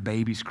that's where the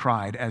babies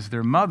cried as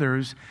their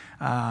mothers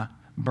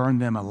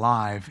burned them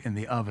alive in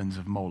the ovens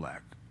of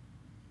Molech.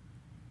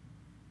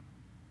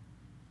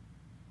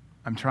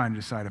 I'm trying to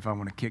decide if I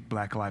want to kick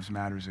Black Lives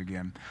Matters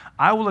again.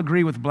 I will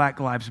agree with Black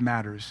Lives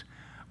Matters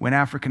when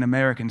African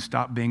Americans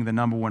stop being the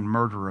number one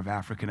murderer of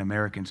African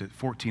Americans at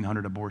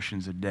 1,400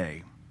 abortions a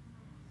day.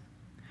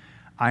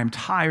 I am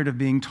tired of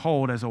being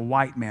told as a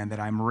white man that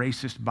I'm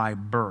racist by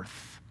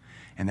birth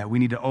and that we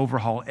need to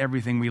overhaul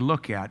everything we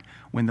look at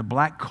when the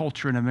black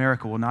culture in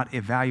America will not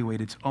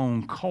evaluate its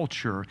own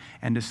culture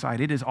and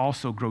decide it is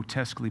also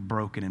grotesquely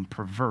broken and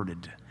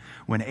perverted.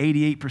 When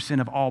 88%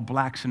 of all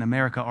blacks in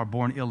America are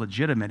born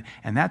illegitimate,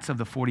 and that's of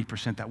the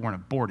 40% that weren't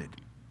aborted.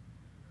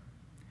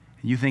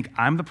 And you think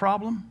I'm the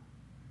problem?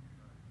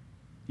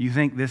 You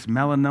think this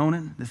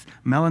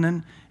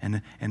melanin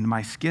and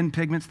my skin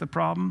pigment's the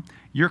problem?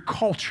 Your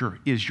culture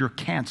is your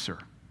cancer.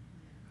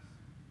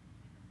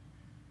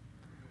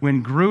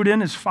 When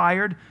Gruden is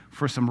fired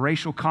for some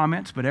racial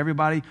comments, but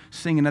everybody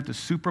singing at the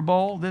Super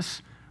Bowl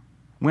this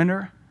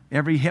winter,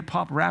 every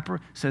hip-hop rapper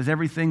says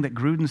everything that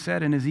Gruden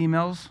said in his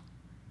emails,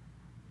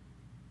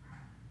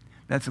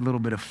 that's a little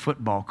bit of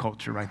football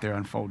culture right there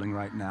unfolding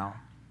right now.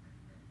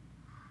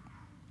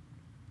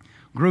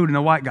 Gruden,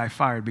 a white guy,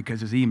 fired because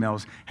his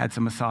emails had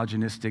some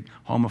misogynistic,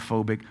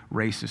 homophobic,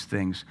 racist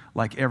things,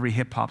 like every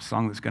hip-hop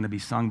song that's going to be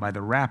sung by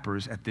the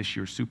rappers at this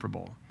year's Super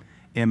Bowl.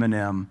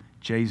 Eminem,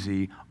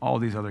 Jay-Z, all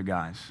these other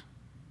guys.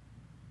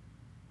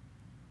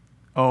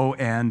 Oh,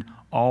 and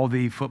all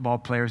the football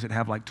players that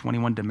have like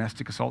 21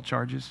 domestic assault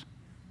charges.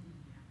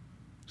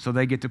 So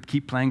they get to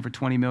keep playing for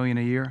 $20 million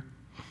a year.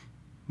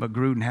 But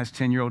Gruden has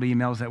 10-year-old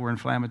emails that were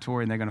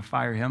inflammatory and they're going to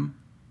fire him.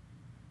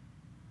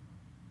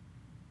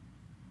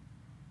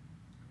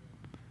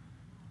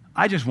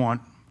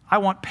 I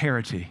want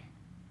parity.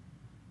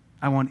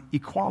 I want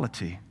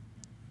equality.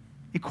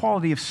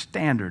 Equality of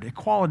standard,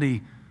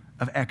 equality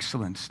of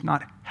excellence,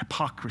 not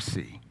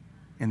hypocrisy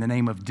in the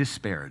name of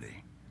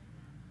disparity.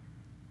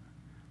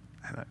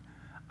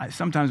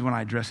 Sometimes when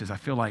I address this, I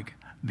feel like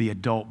the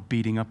adult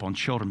beating up on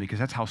children because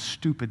that's how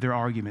stupid their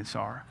arguments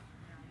are.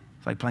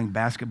 It's like playing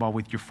basketball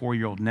with your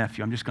 4-year-old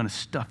nephew. I'm just going to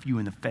stuff you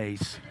in the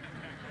face.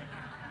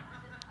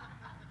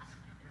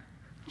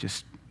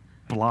 Just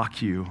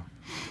block you.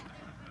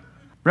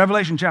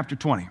 Revelation chapter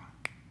 20,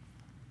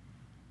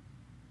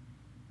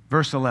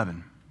 verse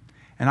 11.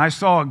 And I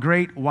saw a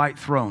great white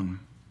throne,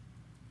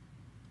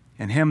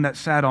 and him that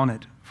sat on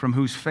it, from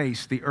whose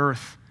face the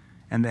earth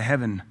and the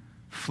heaven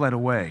fled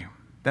away.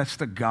 That's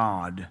the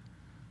God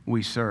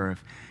we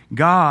serve.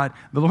 God,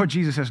 the Lord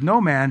Jesus says,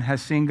 no man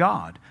has seen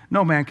God.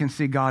 No man can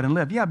see God and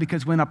live. Yeah,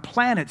 because when a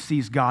planet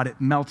sees God,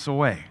 it melts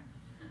away.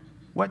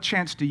 What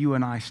chance do you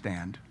and I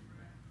stand?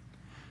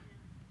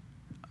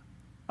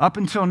 Up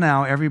until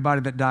now, everybody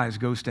that dies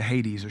goes to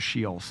Hades or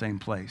Sheol, same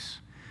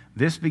place.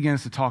 This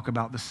begins to talk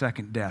about the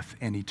second death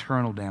and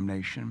eternal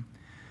damnation.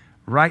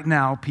 Right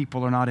now,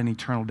 people are not in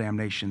eternal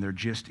damnation. They're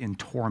just in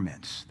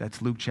torments.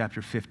 That's Luke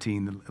chapter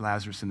 15,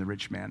 Lazarus and the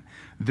rich man.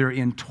 They're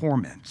in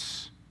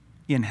torments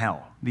in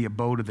hell, the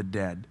abode of the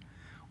dead.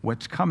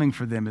 What's coming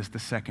for them is the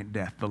second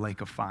death, the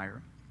lake of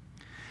fire.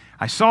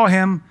 I saw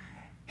him,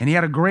 and he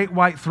had a great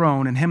white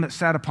throne, and him that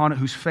sat upon it,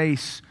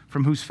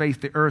 from whose face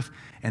the earth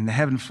and the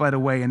heaven fled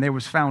away, and there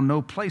was found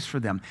no place for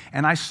them.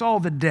 And I saw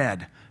the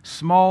dead,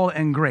 small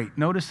and great.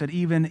 Notice that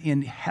even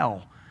in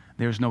hell,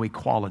 there's no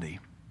equality.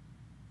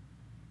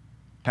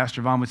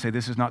 Pastor Vaughn would say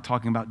this is not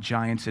talking about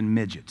giants and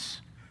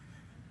midgets.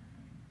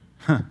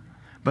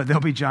 But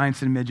there'll be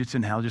giants and midgets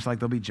in hell, just like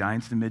there'll be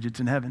giants and midgets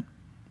in heaven.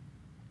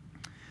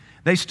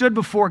 They stood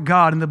before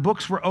God, and the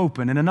books were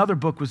open, and another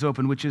book was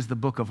open, which is the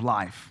book of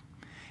life.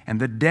 And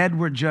the dead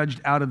were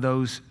judged out of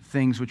those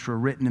things which were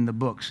written in the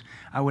books.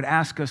 I would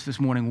ask us this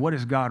morning, what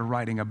is God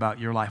writing about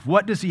your life?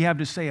 What does he have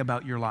to say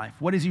about your life?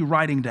 What is he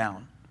writing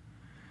down?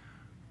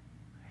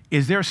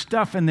 Is there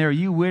stuff in there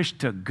you wish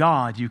to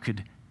God you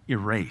could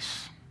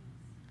erase?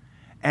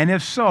 And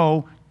if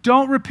so,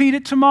 don't repeat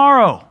it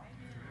tomorrow.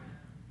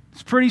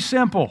 It's pretty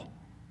simple.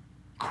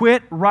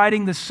 Quit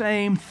writing the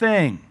same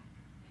thing.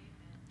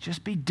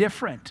 Just be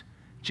different.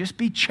 Just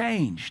be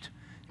changed.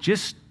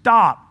 Just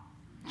stop.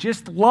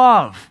 Just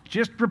love.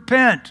 Just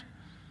repent.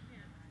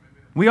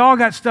 We all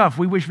got stuff.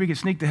 We wish we could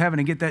sneak to heaven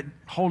and get that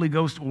Holy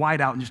Ghost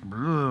whiteout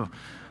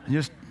and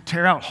just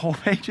tear out whole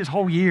pages,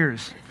 whole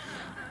years.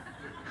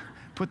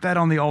 Put that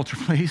on the altar,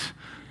 please.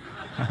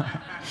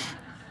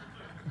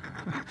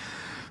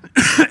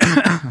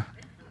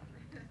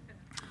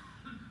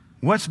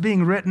 What's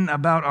being written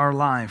about our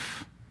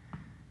life?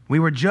 They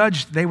were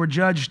judged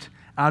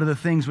out of the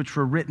things which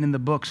were written in the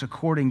books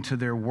according to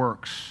their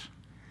works.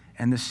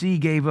 And the sea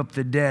gave up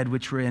the dead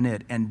which were in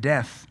it, and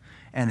death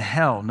and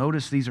hell.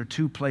 Notice these are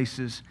two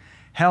places.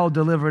 Hell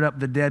delivered up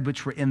the dead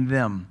which were in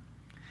them,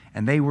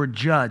 and they were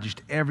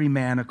judged, every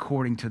man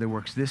according to their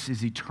works. This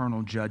is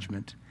eternal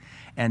judgment.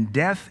 And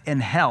death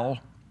and hell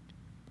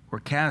were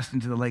cast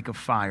into the lake of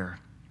fire.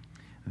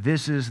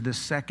 This is the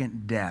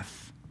second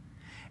death.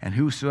 And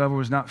whosoever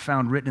was not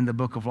found written in the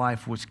book of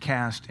life was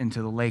cast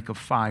into the lake of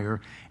fire,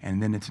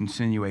 and then it's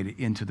insinuated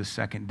into the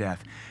second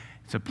death.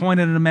 It's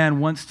appointed that a man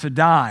wants to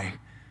die,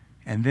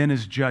 and then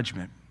is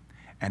judgment.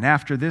 And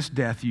after this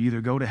death, you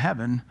either go to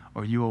heaven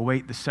or you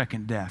await the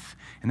second death.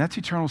 And that's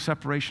eternal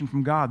separation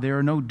from God. There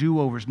are no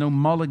do-overs, no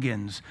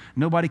mulligans.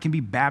 Nobody can be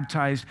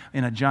baptized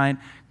in a giant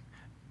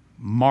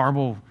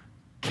marble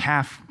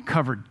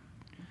calf-covered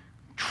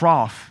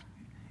trough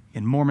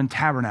in Mormon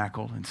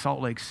Tabernacle in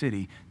Salt Lake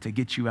City to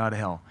get you out of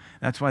hell.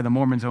 That's why the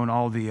Mormons own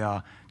all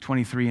the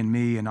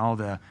 23andMe and all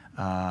the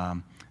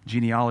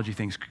genealogy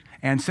things.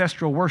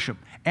 Ancestral worship,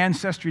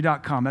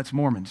 Ancestry.com, that's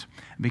Mormons,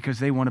 because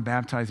they want to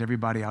baptize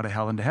everybody out of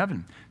hell into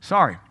heaven.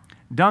 Sorry,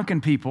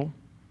 dunking people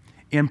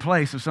in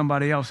place of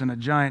somebody else in a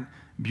giant,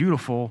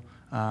 beautiful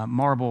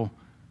marble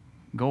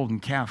golden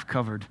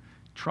calf-covered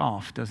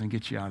trough doesn't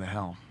get you out of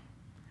hell.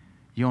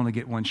 You only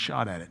get one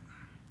shot at it.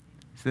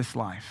 It's this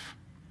life.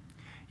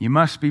 You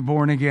must be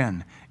born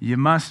again. You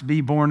must be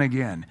born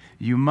again.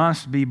 You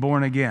must be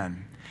born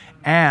again.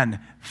 And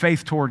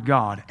faith toward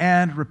God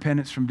and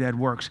repentance from dead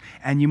works.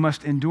 And you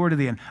must endure to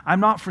the end. I'm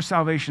not for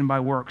salvation by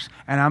works.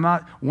 And I'm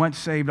not once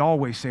saved,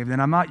 always saved.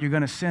 And I'm not you're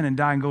going to sin and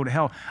die and go to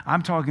hell.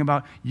 I'm talking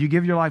about you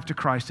give your life to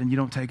Christ and you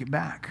don't take it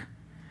back.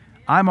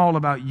 I'm all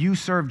about you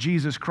serve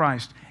Jesus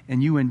Christ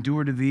and you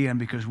endure to the end,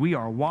 because we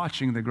are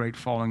watching the great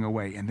falling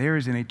away. And there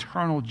is an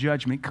eternal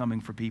judgment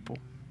coming for people.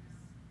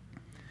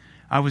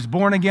 I was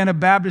born again a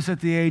Baptist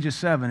at the age of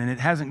 7, and it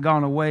hasn't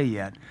gone away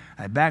yet.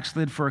 I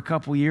backslid for a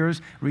couple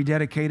years,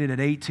 rededicated at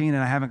 18,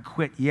 and I haven't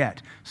quit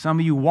yet. Some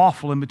of you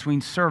waffle in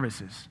between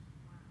services.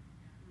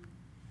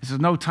 This is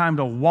no time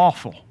to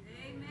waffle.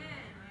 Amen.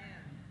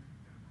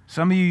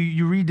 Some of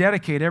you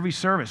rededicate every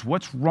service.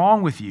 What's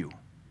wrong with you?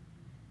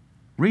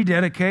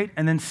 Rededicate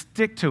and then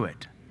stick to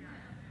it.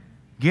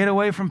 Get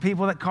away from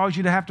people that cause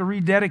you to have to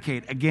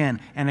rededicate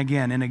again and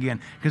again and again.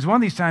 Because one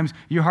of these times,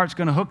 your heart's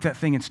going to hook that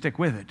thing and stick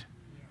with it.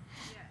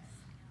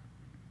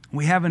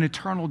 We have an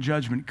eternal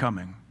judgment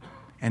coming,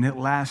 and it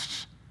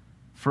lasts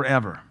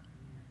forever.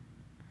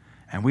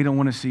 And we don't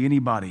want to see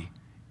anybody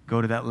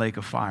go to that lake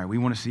of fire. We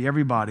want to see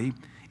everybody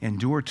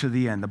endure to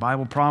the end. The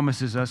Bible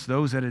promises us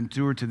those that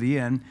endure to the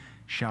end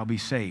shall be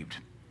saved.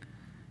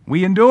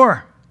 We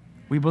endure.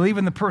 We believe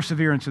in the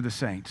perseverance of the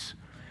saints.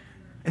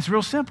 It's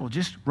real simple.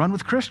 Just run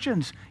with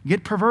Christians.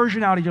 Get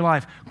perversion out of your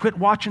life. Quit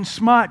watching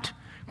smut.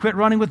 Quit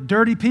running with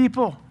dirty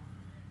people.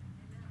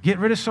 Get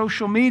rid of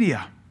social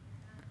media.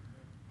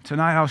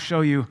 Tonight I'll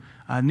show you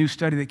a new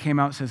study that came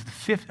out that says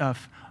the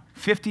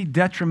 50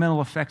 detrimental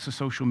effects of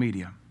social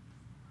media.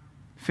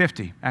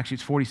 50. Actually,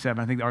 it's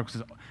 47. I think the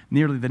article says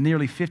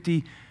nearly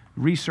 50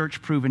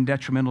 research-proven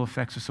detrimental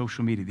effects of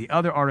social media. The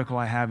other article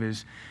I have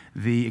is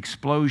the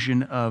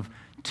explosion of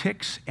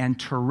tics and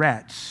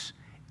Tourette's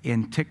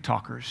in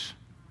TikTokers.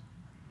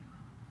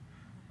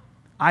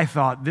 I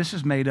thought, this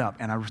is made up,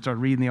 and I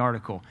started reading the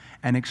article.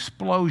 An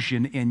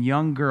explosion in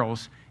young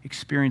girls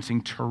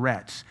experiencing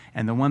Tourette's,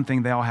 and the one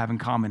thing they all have in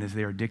common is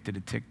they're addicted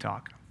to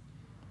TikTok.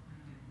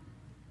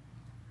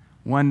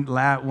 One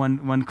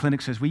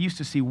clinic says, we used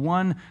to see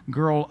one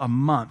girl a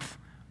month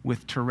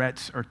with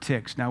Tourette's or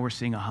tics. Now we're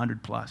seeing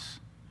 100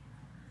 plus.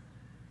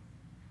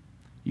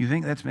 You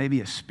think that's maybe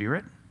a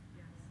spirit?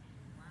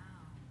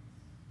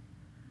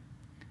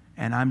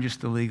 And I'm just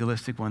the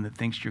legalistic one that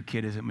thinks your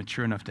kid isn't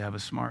mature enough to have a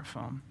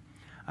smartphone.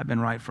 I've been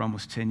right for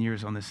almost 10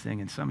 years on this thing,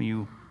 and some of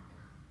you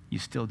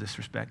still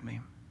disrespect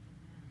me.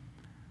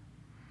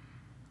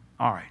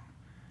 All right.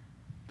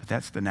 But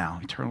that's the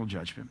now, eternal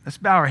judgment. Let's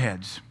bow our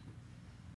heads.